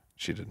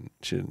 She didn't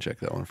check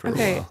that one for a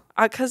Okay, while.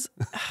 because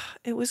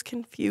it was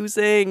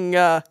confusing.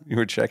 You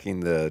were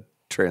checking the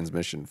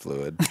transmission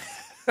fluid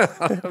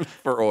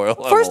for oil.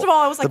 First of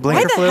all, I was like, "Why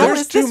blinker the fluid? hell There's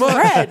is too this much.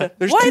 red?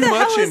 There's Why too the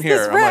much hell in is here.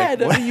 this I'm red?"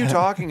 like, what are you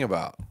talking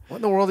about? What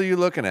in the world are you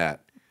looking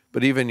at?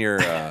 But even your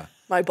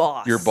My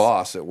boss.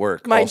 boss at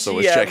work My also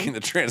was GM. checking the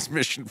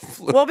transmission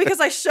fluid. Well,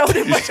 because I showed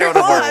him You where showed it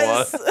him where it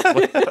was.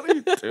 Like, what are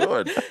you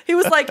doing? He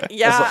was like,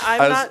 "Yeah,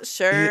 I'm not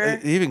sure."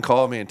 He even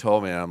called me and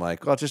told me, and I'm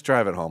like, well, just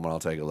drive it home and I'll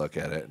take a look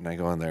at it. And I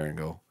go in there and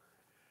go,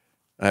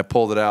 and I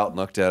pulled it out and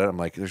looked at it. I'm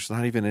like, there's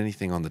not even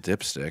anything on the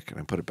dipstick. And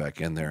I put it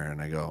back in there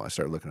and I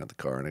start looking at the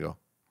car and I go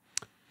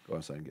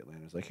outside and get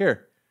Laina. It's like,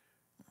 here,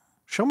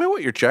 show me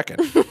what you're checking.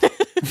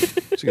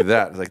 See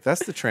that? It's like,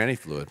 that's the tranny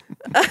fluid.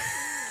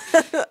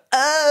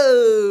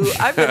 Oh,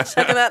 I've been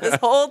checking that this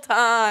whole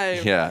time.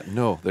 Yeah,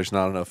 no, there's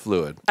not enough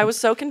fluid. I was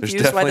so confused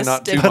why definitely the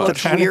not too stick much. But the looked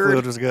tranny weird.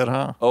 fluid was good,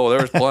 huh? Oh,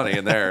 there was plenty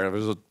in there. It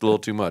was a little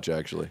too much,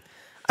 actually.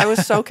 I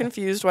was so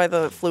confused why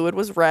the fluid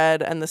was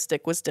red and the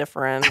stick was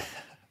different.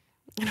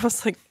 And I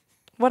was like,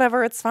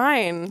 whatever, it's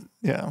fine.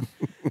 Yeah.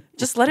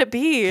 Just let it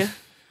be.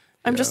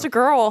 I'm just a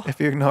girl. If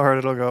you ignore it,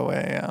 it'll go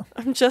away. Yeah.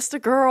 I'm just a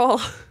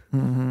girl.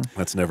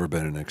 That's never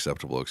been an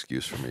acceptable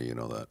excuse for me. You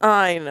know that.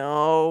 I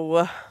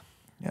know.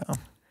 Yeah.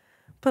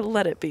 But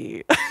let it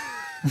be.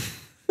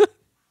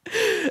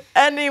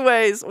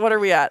 Anyways, what are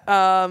we at?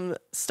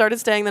 Started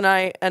staying the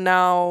night, and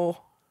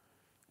now,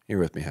 You're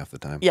with me half the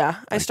time. yeah,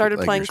 I Like- started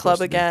like playing you're club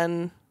supposed to be.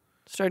 again.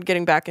 Started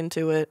getting back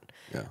into it.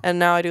 Yeah. And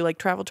now I do like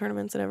travel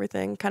tournaments and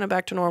everything, kind of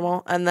back to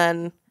normal. And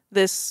then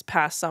this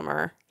past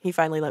summer, he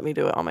finally let me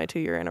do it on my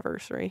 2-year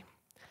anniversary.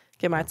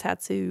 Get my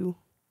tattoo.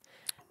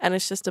 And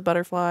it's just a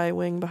butterfly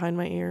wing behind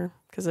my ear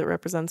because it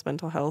represents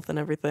mental health and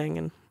everything.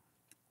 And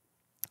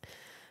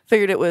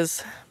figured it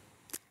was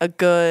a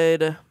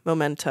good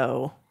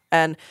memento.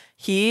 And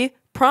he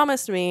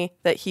promised me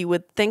that he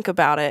would think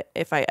about it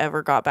if I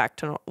ever got back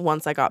to,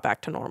 once I got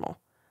back to normal.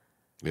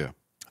 Yeah.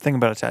 Think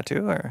about a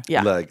tattoo or?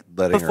 Yeah. Like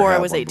letting Before her I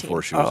have was one 18.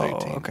 Before she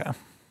was 18. Okay.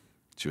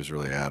 She was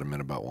really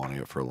adamant about wanting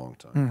it for a long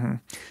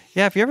time.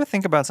 Yeah, if you ever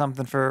think about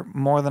something for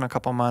more than a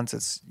couple months,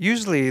 it's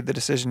usually the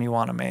decision you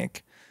want to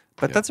make.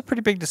 But that's a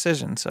pretty big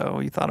decision, so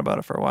you thought about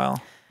it for a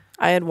while.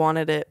 I had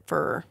wanted it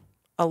for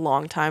a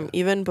long time.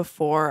 Even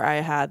before I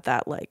had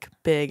that like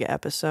big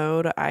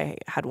episode, I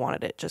had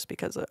wanted it just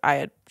because I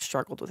had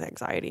struggled with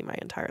anxiety my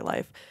entire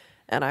life.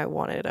 And I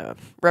wanted a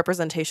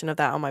representation of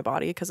that on my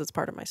body because it's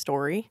part of my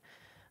story.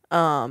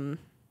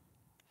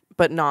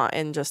 But not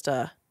in just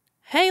a,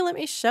 hey, let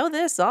me show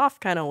this off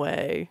kind of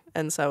way.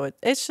 And so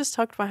it's just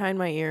tucked behind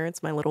my ear.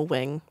 It's my little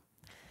wing.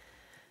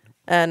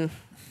 And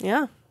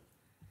yeah,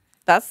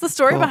 that's the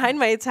story behind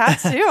my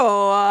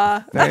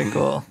tattoo. Very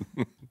cool.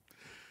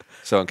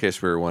 So in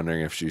case we were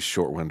wondering if she's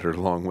short-winded or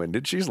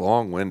long-winded, she's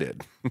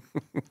long-winded.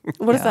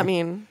 What does that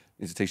mean?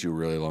 It takes you a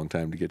really long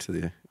time to get to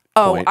the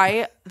Oh,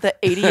 point. the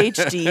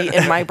ADHD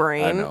in my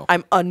brain, know.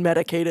 I'm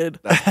unmedicated.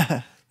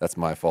 That's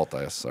my fault.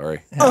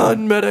 Sorry.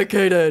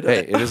 Unmedicated. Hey,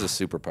 it is a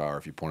superpower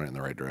if you point it in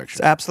the right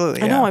direction.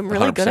 Absolutely. I yeah. know, I'm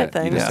really good at 100%.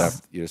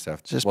 things. You just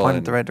have to Just well, point it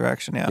and the right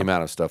direction. Yeah. The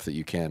amount of stuff that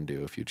you can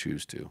do if you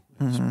choose to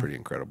is pretty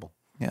incredible.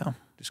 Yeah.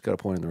 Just got to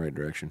point in the right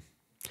direction.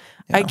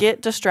 I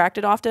get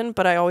distracted often,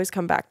 but I always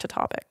come back to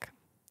topic.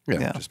 Yeah,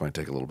 Yeah. just might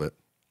take a little bit.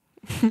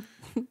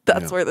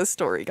 That's where this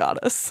story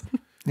got us.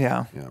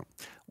 Yeah. Yeah.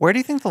 Where do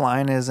you think the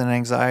line is in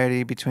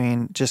anxiety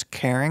between just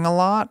caring a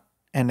lot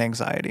and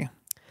anxiety?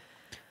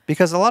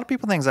 Because a lot of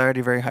people with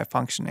anxiety are very high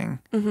functioning,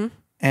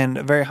 and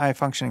a very high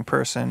functioning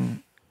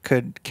person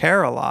could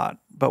care a lot.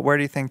 But where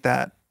do you think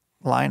that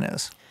line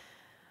is?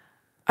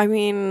 I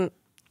mean,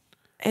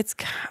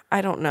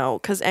 I don't know,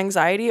 because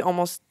anxiety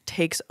almost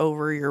takes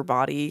over your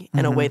body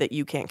in a way that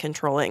you can't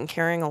control it, and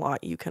caring a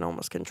lot, you can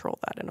almost control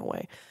that in a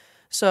way.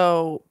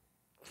 So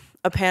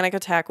a panic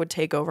attack would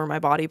take over my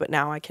body, but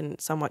now I can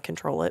somewhat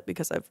control it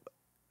because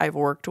I've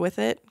worked with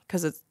it,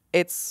 because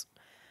it's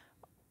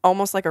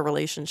almost like a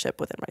relationship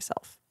within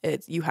myself.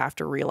 You have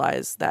to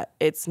realize that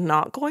it's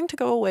not going to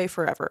go away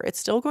forever. It's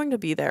still going to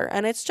be there,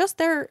 and it's just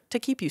there to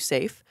keep you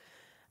safe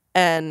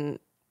and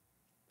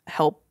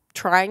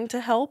trying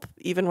to help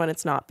even when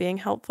it's not being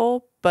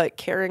helpful. But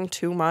caring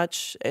too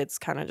much, it's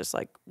kind of just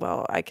like,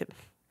 well,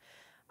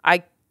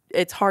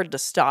 it's hard to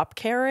stop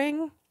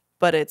caring,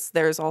 but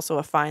there's also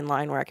a fine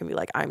line where I can be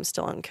like, I'm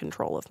still in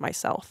control of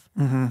myself.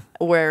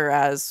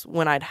 Whereas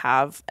when I'd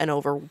have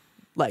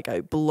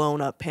a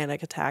blown up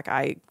panic attack,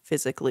 I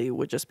physically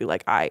would just be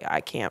like,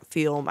 I can't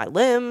feel my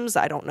limbs.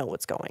 I don't know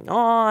what's going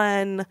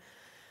on.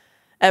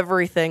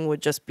 Everything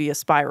would just be a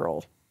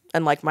spiral.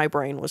 And like my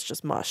brain was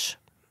just mush.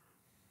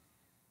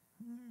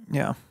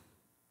 Yeah.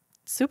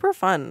 Super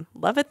fun.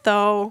 Love it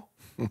though.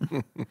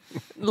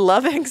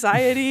 Love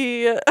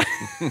anxiety.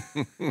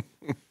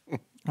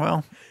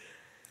 Well,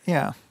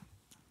 yeah.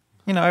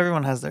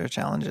 Everyone has their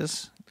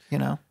challenges,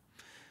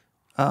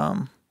 The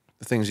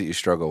things that you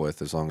struggle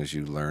with, as long as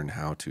you learn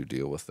how to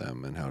deal with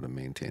them and how to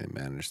maintain and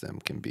manage them,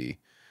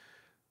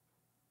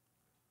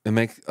 and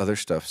make other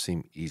stuff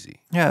seem easy.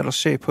 Yeah, it'll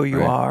shape who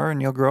you are,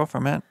 and you'll grow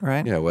from it,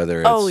 right? Yeah,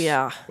 whether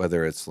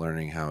it's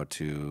learning how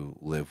to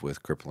live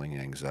with crippling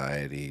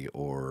anxiety,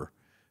 or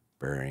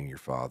burying your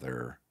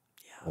father,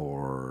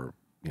 or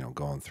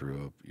going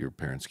through your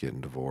parents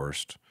getting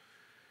divorced,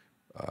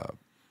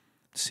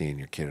 seeing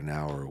your kid an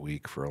hour a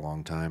week for a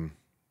long time.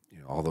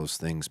 All those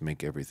things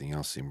make everything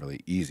else seem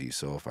really easy.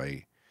 So if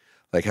I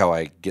like how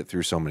I get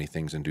through so many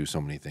things and do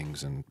so many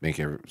things and make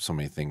so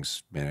many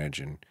things manage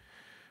and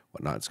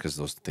whatnot, it's because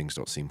those things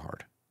don't seem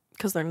hard.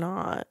 Because they're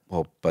not.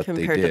 Well, but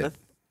they did.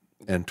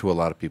 And to a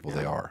lot of people,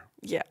 they are.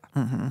 Yeah.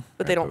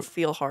 But they don't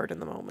feel hard in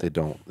the moment.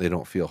 They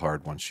don't feel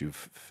hard once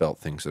you've felt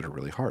things that are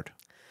really hard.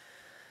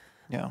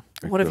 Yeah.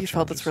 What have you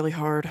felt that's really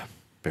hard?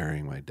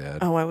 Burying my dad.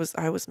 Oh, I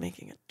was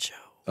making a joke.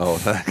 Oh,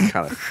 that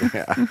kind of,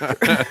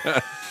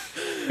 yeah.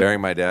 Burying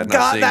my dad,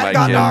 not seeing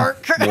my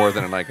kid more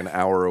than like an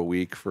hour a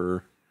week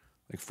for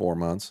like 4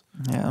 months.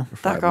 Yeah.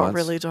 That got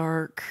really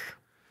dark.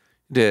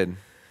 It did.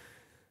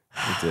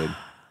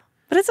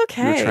 But it's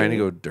okay. You're trying to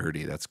go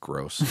dirty. That's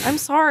gross. I'm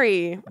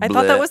sorry. I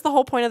thought that was the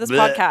whole point of this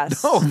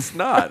podcast. No, it's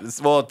not.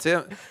 Well,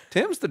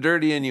 Tim's the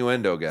dirty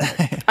innuendo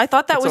guy. I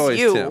thought that was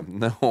you. Tim.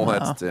 No,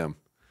 that's Tim.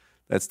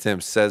 That's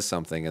Tim says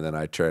something, and then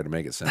I try to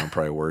make it sound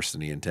probably worse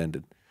than he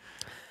intended.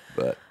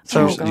 But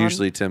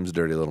usually Tim's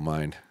dirty little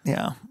mind.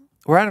 Yeah.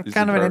 We're at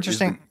kind of an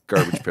interesting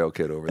garbage pail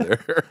kid over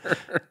there.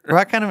 We're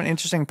at kind of an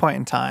interesting point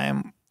in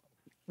time.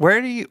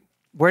 Where do you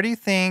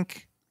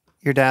think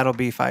your dad will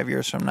be 5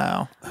 years from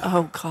now?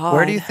 Oh God.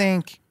 Where do you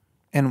think,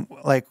 and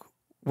like,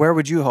 where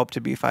would you hope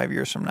to be 5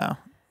 years from now?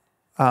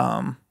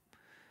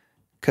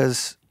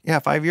 'Cause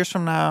 5 years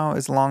from now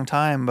is a long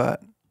time,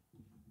 but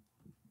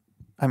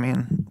I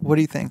mean, what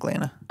do you think,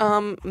 Laina?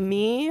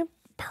 Me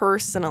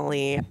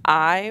personally,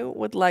 I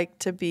would like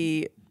to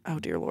be, oh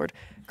dear Lord,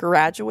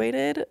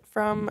 graduated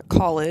from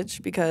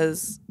college,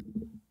 because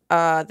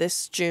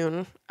this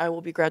June I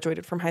will be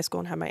graduated from high school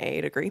and have my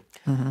AA degree.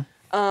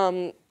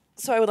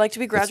 So I would like to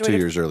be graduated. That's 2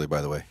 years early,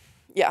 by the way.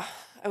 Yeah,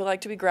 I would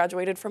like to be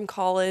graduated from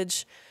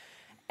college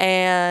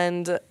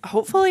and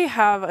hopefully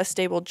have a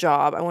stable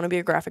job. I want to be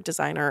a graphic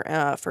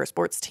designer for a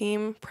sports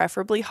team,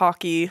 preferably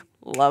hockey.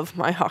 Love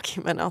my hockey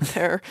men out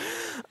there.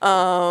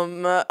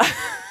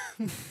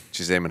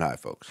 She's aiming high,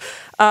 folks.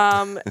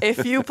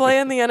 If you play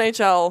in the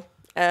NHL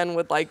and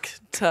would like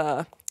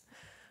to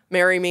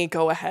marry me,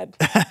 go ahead.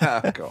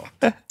 Go.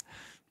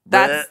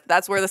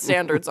 That's where the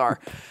standards are.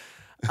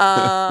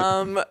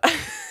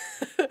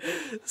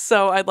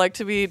 So I'd like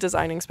to be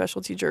designing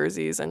specialty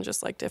jerseys and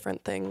just like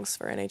different things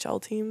for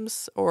NHL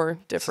teams or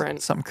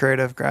different some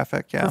creative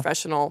graphic,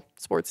 professional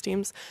sports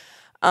teams.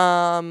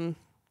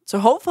 So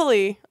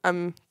hopefully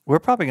we're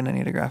probably going to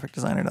need a graphic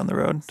designer down the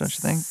road, don't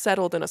you think?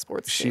 Settled in a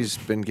sports team. She's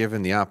been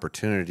given the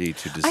opportunity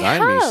to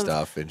design me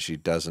stuff, and she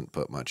doesn't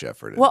put much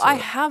effort into it. Well, I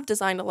have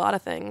designed a lot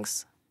of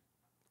things.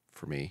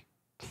 For me?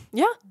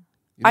 Yeah.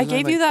 I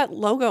gave you that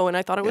logo, and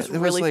I thought it was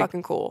really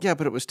fucking cool. Yeah,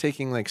 but it was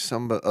taking like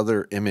some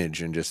other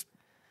image and just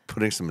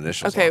putting some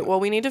initials on Okay, it. well,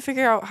 we need to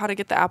figure out how to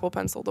get the Apple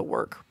Pencil to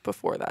work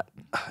before that.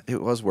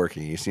 It was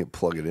working. You just need to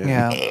plug it in.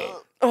 Yeah.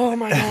 Oh,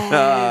 my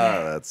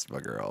God. That's my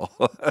girl.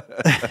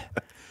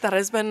 That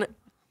has been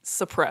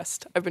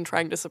suppressed. I've been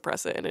trying to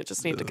suppress it, and it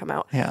just needs to come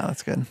out. Yeah,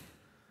 that's good.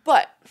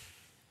 But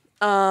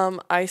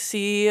I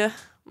see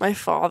my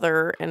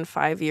father in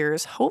 5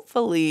 years.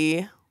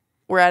 Hopefully,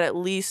 we're at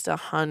least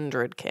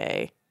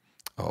 100K.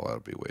 Oh,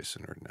 that'd be way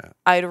sooner than that.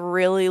 I'd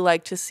really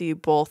like to see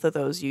both of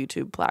those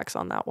YouTube plaques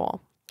on that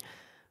wall.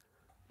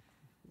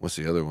 What's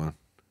the other one?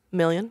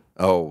 Million.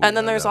 Oh, And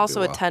then yeah, there's that'd also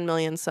be a wild. 10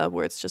 million sub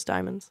where it's just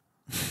diamonds.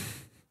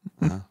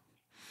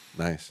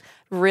 Nice.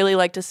 Really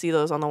like to see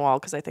those on the wall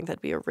because I think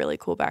that'd be a really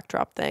cool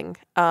backdrop thing.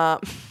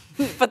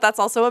 But that's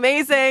also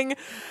amazing.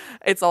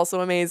 It's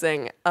also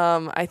amazing.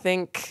 I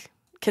think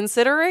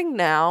considering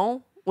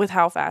now with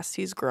how fast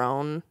he's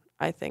grown,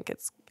 I think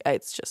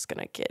it's just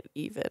gonna get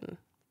even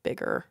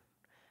bigger.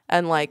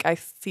 And like I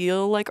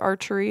feel like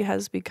archery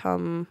has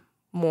become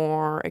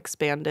more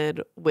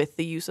expanded with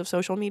the use of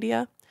social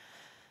media.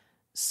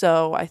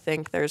 So I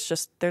think there's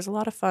a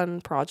lot of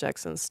fun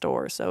projects in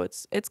store. So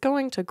it's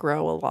going to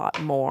grow a lot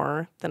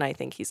more than I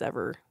think he's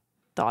ever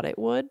thought it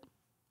would.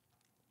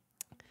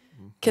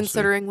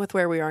 Considering with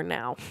where we are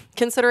now,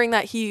 considering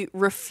that he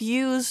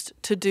refused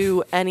to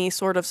do any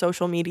sort of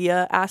social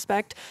media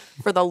aspect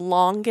for the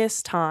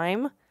longest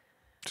time.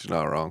 She's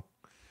not wrong.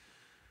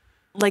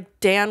 Like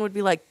Dan would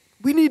be like,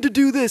 we need to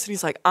do this. And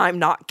he's like, I'm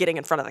not getting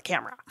in front of the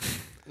camera.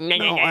 No,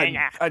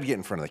 I'd get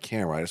in front of the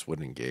camera. I just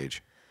wouldn't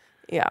engage.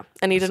 Yeah.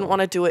 And he didn't want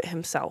to do it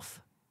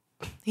himself.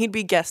 He'd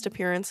be guest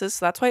appearances.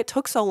 So that's why it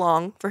took so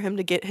long for him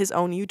to get his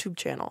own YouTube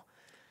channel.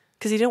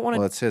 Because he didn't want to.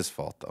 Well, it's his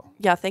fault, though.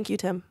 Yeah. Thank you,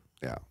 Tim.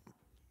 Yeah.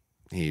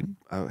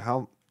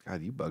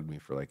 God, you bugged me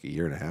for like 1.5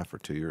 years or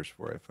 2 years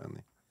before I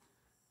finally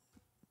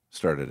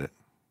started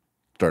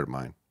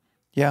mine.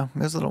 Yeah,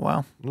 it was a little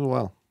while. A little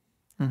while.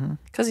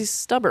 Because he's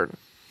stubborn.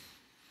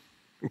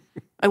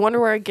 I wonder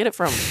where I get it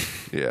from.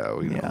 Yeah.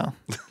 We know.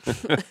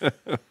 Yeah.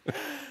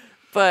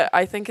 But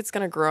I think it's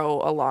going to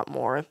grow a lot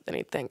more than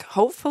you'd think.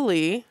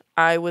 Hopefully,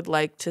 I would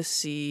like to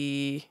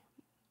see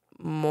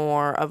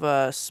more of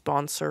a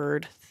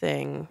sponsored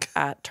thing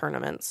at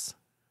tournaments.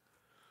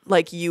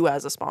 Like you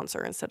as a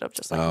sponsor instead of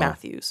just like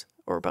Matthews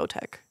or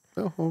Bowtech.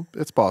 Oh, well,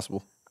 it's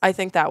possible. I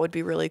think that would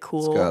be really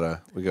cool.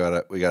 We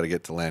gotta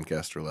get to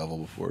Lancaster level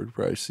before we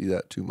probably see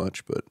that too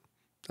much, but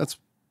that's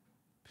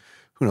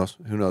who knows?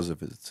 Who knows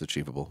if it's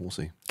achievable? We'll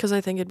see. Because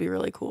I think it'd be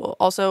really cool.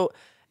 Also,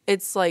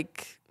 it's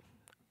like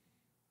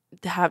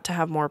to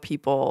have more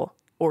people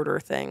order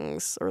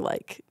things or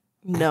like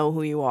know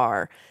who you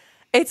are.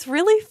 It's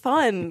really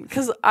fun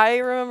because I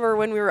remember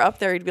when we were up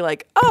there, he'd be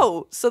like,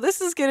 "Oh, so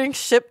this is getting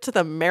shipped to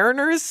the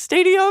Mariners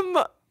Stadium."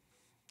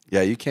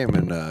 Yeah, you came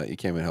and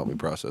helped me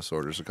process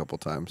orders a couple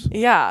times.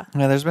 Yeah.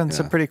 Yeah, there's been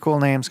some pretty cool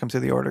names come through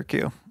the order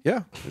queue.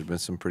 Yeah, there's been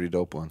some pretty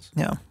dope ones.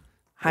 Yeah.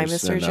 Hi,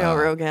 There's Mr. been, Joe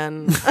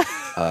Rogan.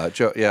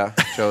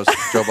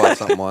 Joe bought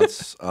something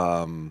once.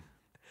 What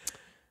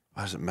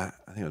was it? I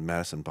think it was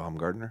Madison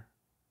Baumgartner.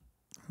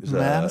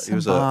 Madison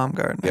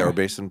Baumgartner. Yeah, we're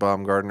based in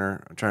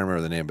Baumgartner. I'm trying to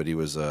remember the name, but he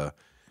was on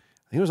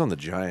the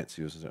Giants.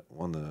 He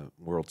won the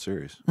World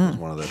Series. He was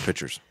one of the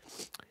pitchers.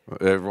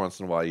 Every once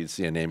in a while, you'd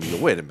see a name. You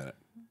go, wait a minute.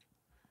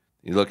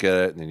 You look at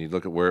it, and then you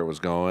look at where it was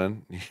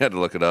going. You had to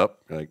look it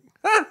up. You're like,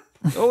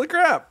 holy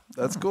crap,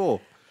 that's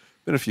cool.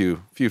 Been a few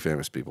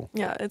famous people.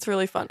 Yeah, it's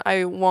really fun.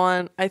 I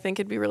think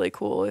it'd be really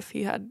cool if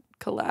he had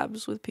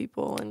collabs with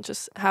people and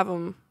just have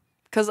them.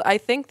 Because I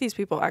think these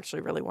people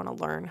actually really want to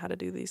learn how to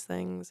do these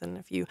things. And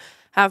if you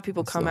have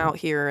people come out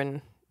here,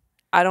 and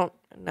I don't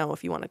know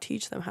if you want to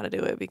teach them how to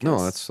do it. Because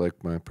No, that's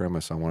like my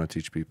premise. I want to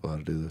teach people how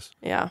to do this.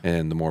 Yeah.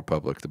 And the more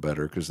public, the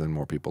better, because then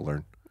more people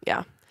learn.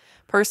 Yeah.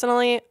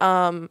 Personally,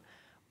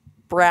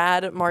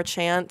 Brad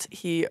Marchant,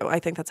 I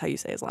think that's how you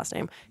say his last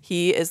name.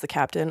 He is the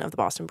captain of the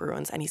Boston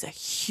Bruins, and he's a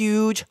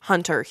huge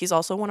hunter. He's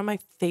also one of my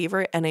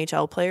favorite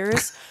NHL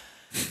players.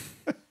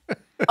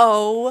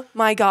 Oh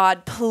my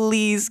God,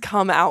 please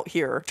come out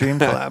here. Dream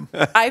collab.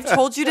 I've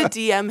told you to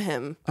DM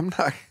him. I'm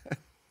not.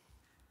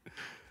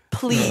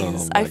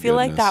 Please. Oh, I my feel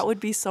like goodness. that would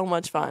be so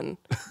much fun.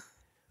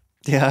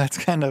 Yeah,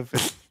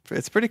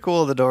 it's pretty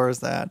cool the doors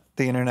that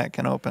the internet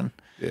can open.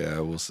 Yeah,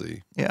 we'll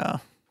see. Yeah.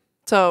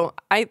 So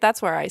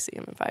that's where I see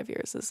him in 5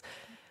 years, is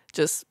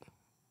just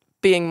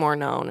being more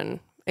known and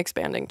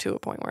expanding to a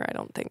point where I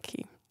don't think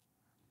he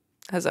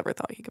has ever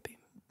thought he could be.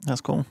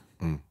 That's cool.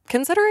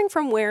 Considering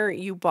from where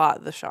you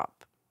bought the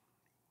shop.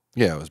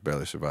 Yeah, I was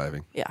barely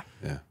surviving. Yeah.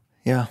 Yeah.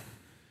 Yeah.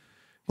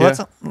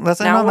 Well, let's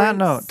end Now on that we're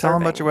note. Tell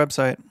them about serving. your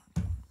website.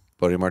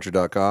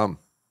 BuddyMarcher.com.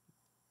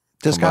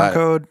 Discount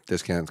code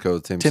Discount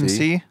code Tim Tim C.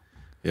 C.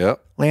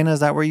 Yep. Laina, is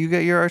that where you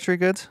get your archery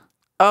goods?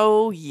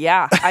 Oh,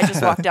 yeah. I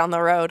just walked down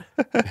the road.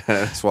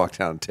 Just walk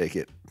down and take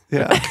it.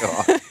 Yeah.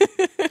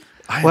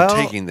 I'm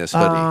taking this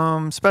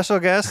hoodie. Special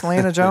guest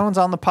Laina Jones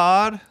on the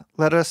pod.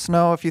 Let us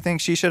know if you think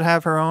she should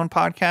have her own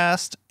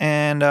podcast,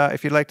 and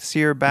if you'd like to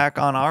see her back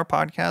on our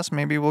podcast,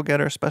 maybe we'll get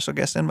her special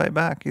guest invite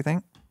back. You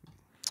think?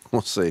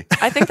 We'll see.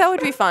 I think that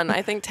would be fun.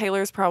 I think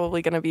Taylor's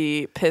probably going to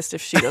be pissed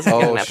if she doesn't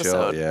get an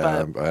episode.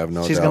 Yeah, But I have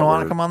no doubt. She's gonna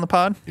want to come on the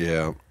pod.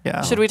 Yeah.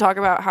 Yeah. should we talk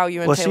about how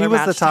you and Well, Taylor she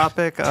was the matched?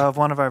 topic of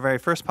one of our very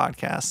first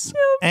podcasts,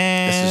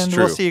 and This is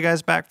true. we'll see you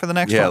guys back for the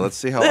next Yeah, one. let's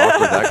see how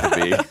awkward that could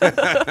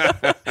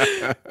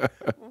be.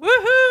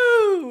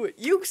 Woohoo!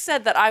 You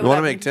said that I You would want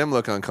to have- make Tim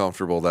look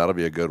uncomfortable? That'll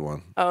be a good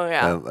one. Oh,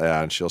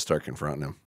 yeah. And she'll start confronting him.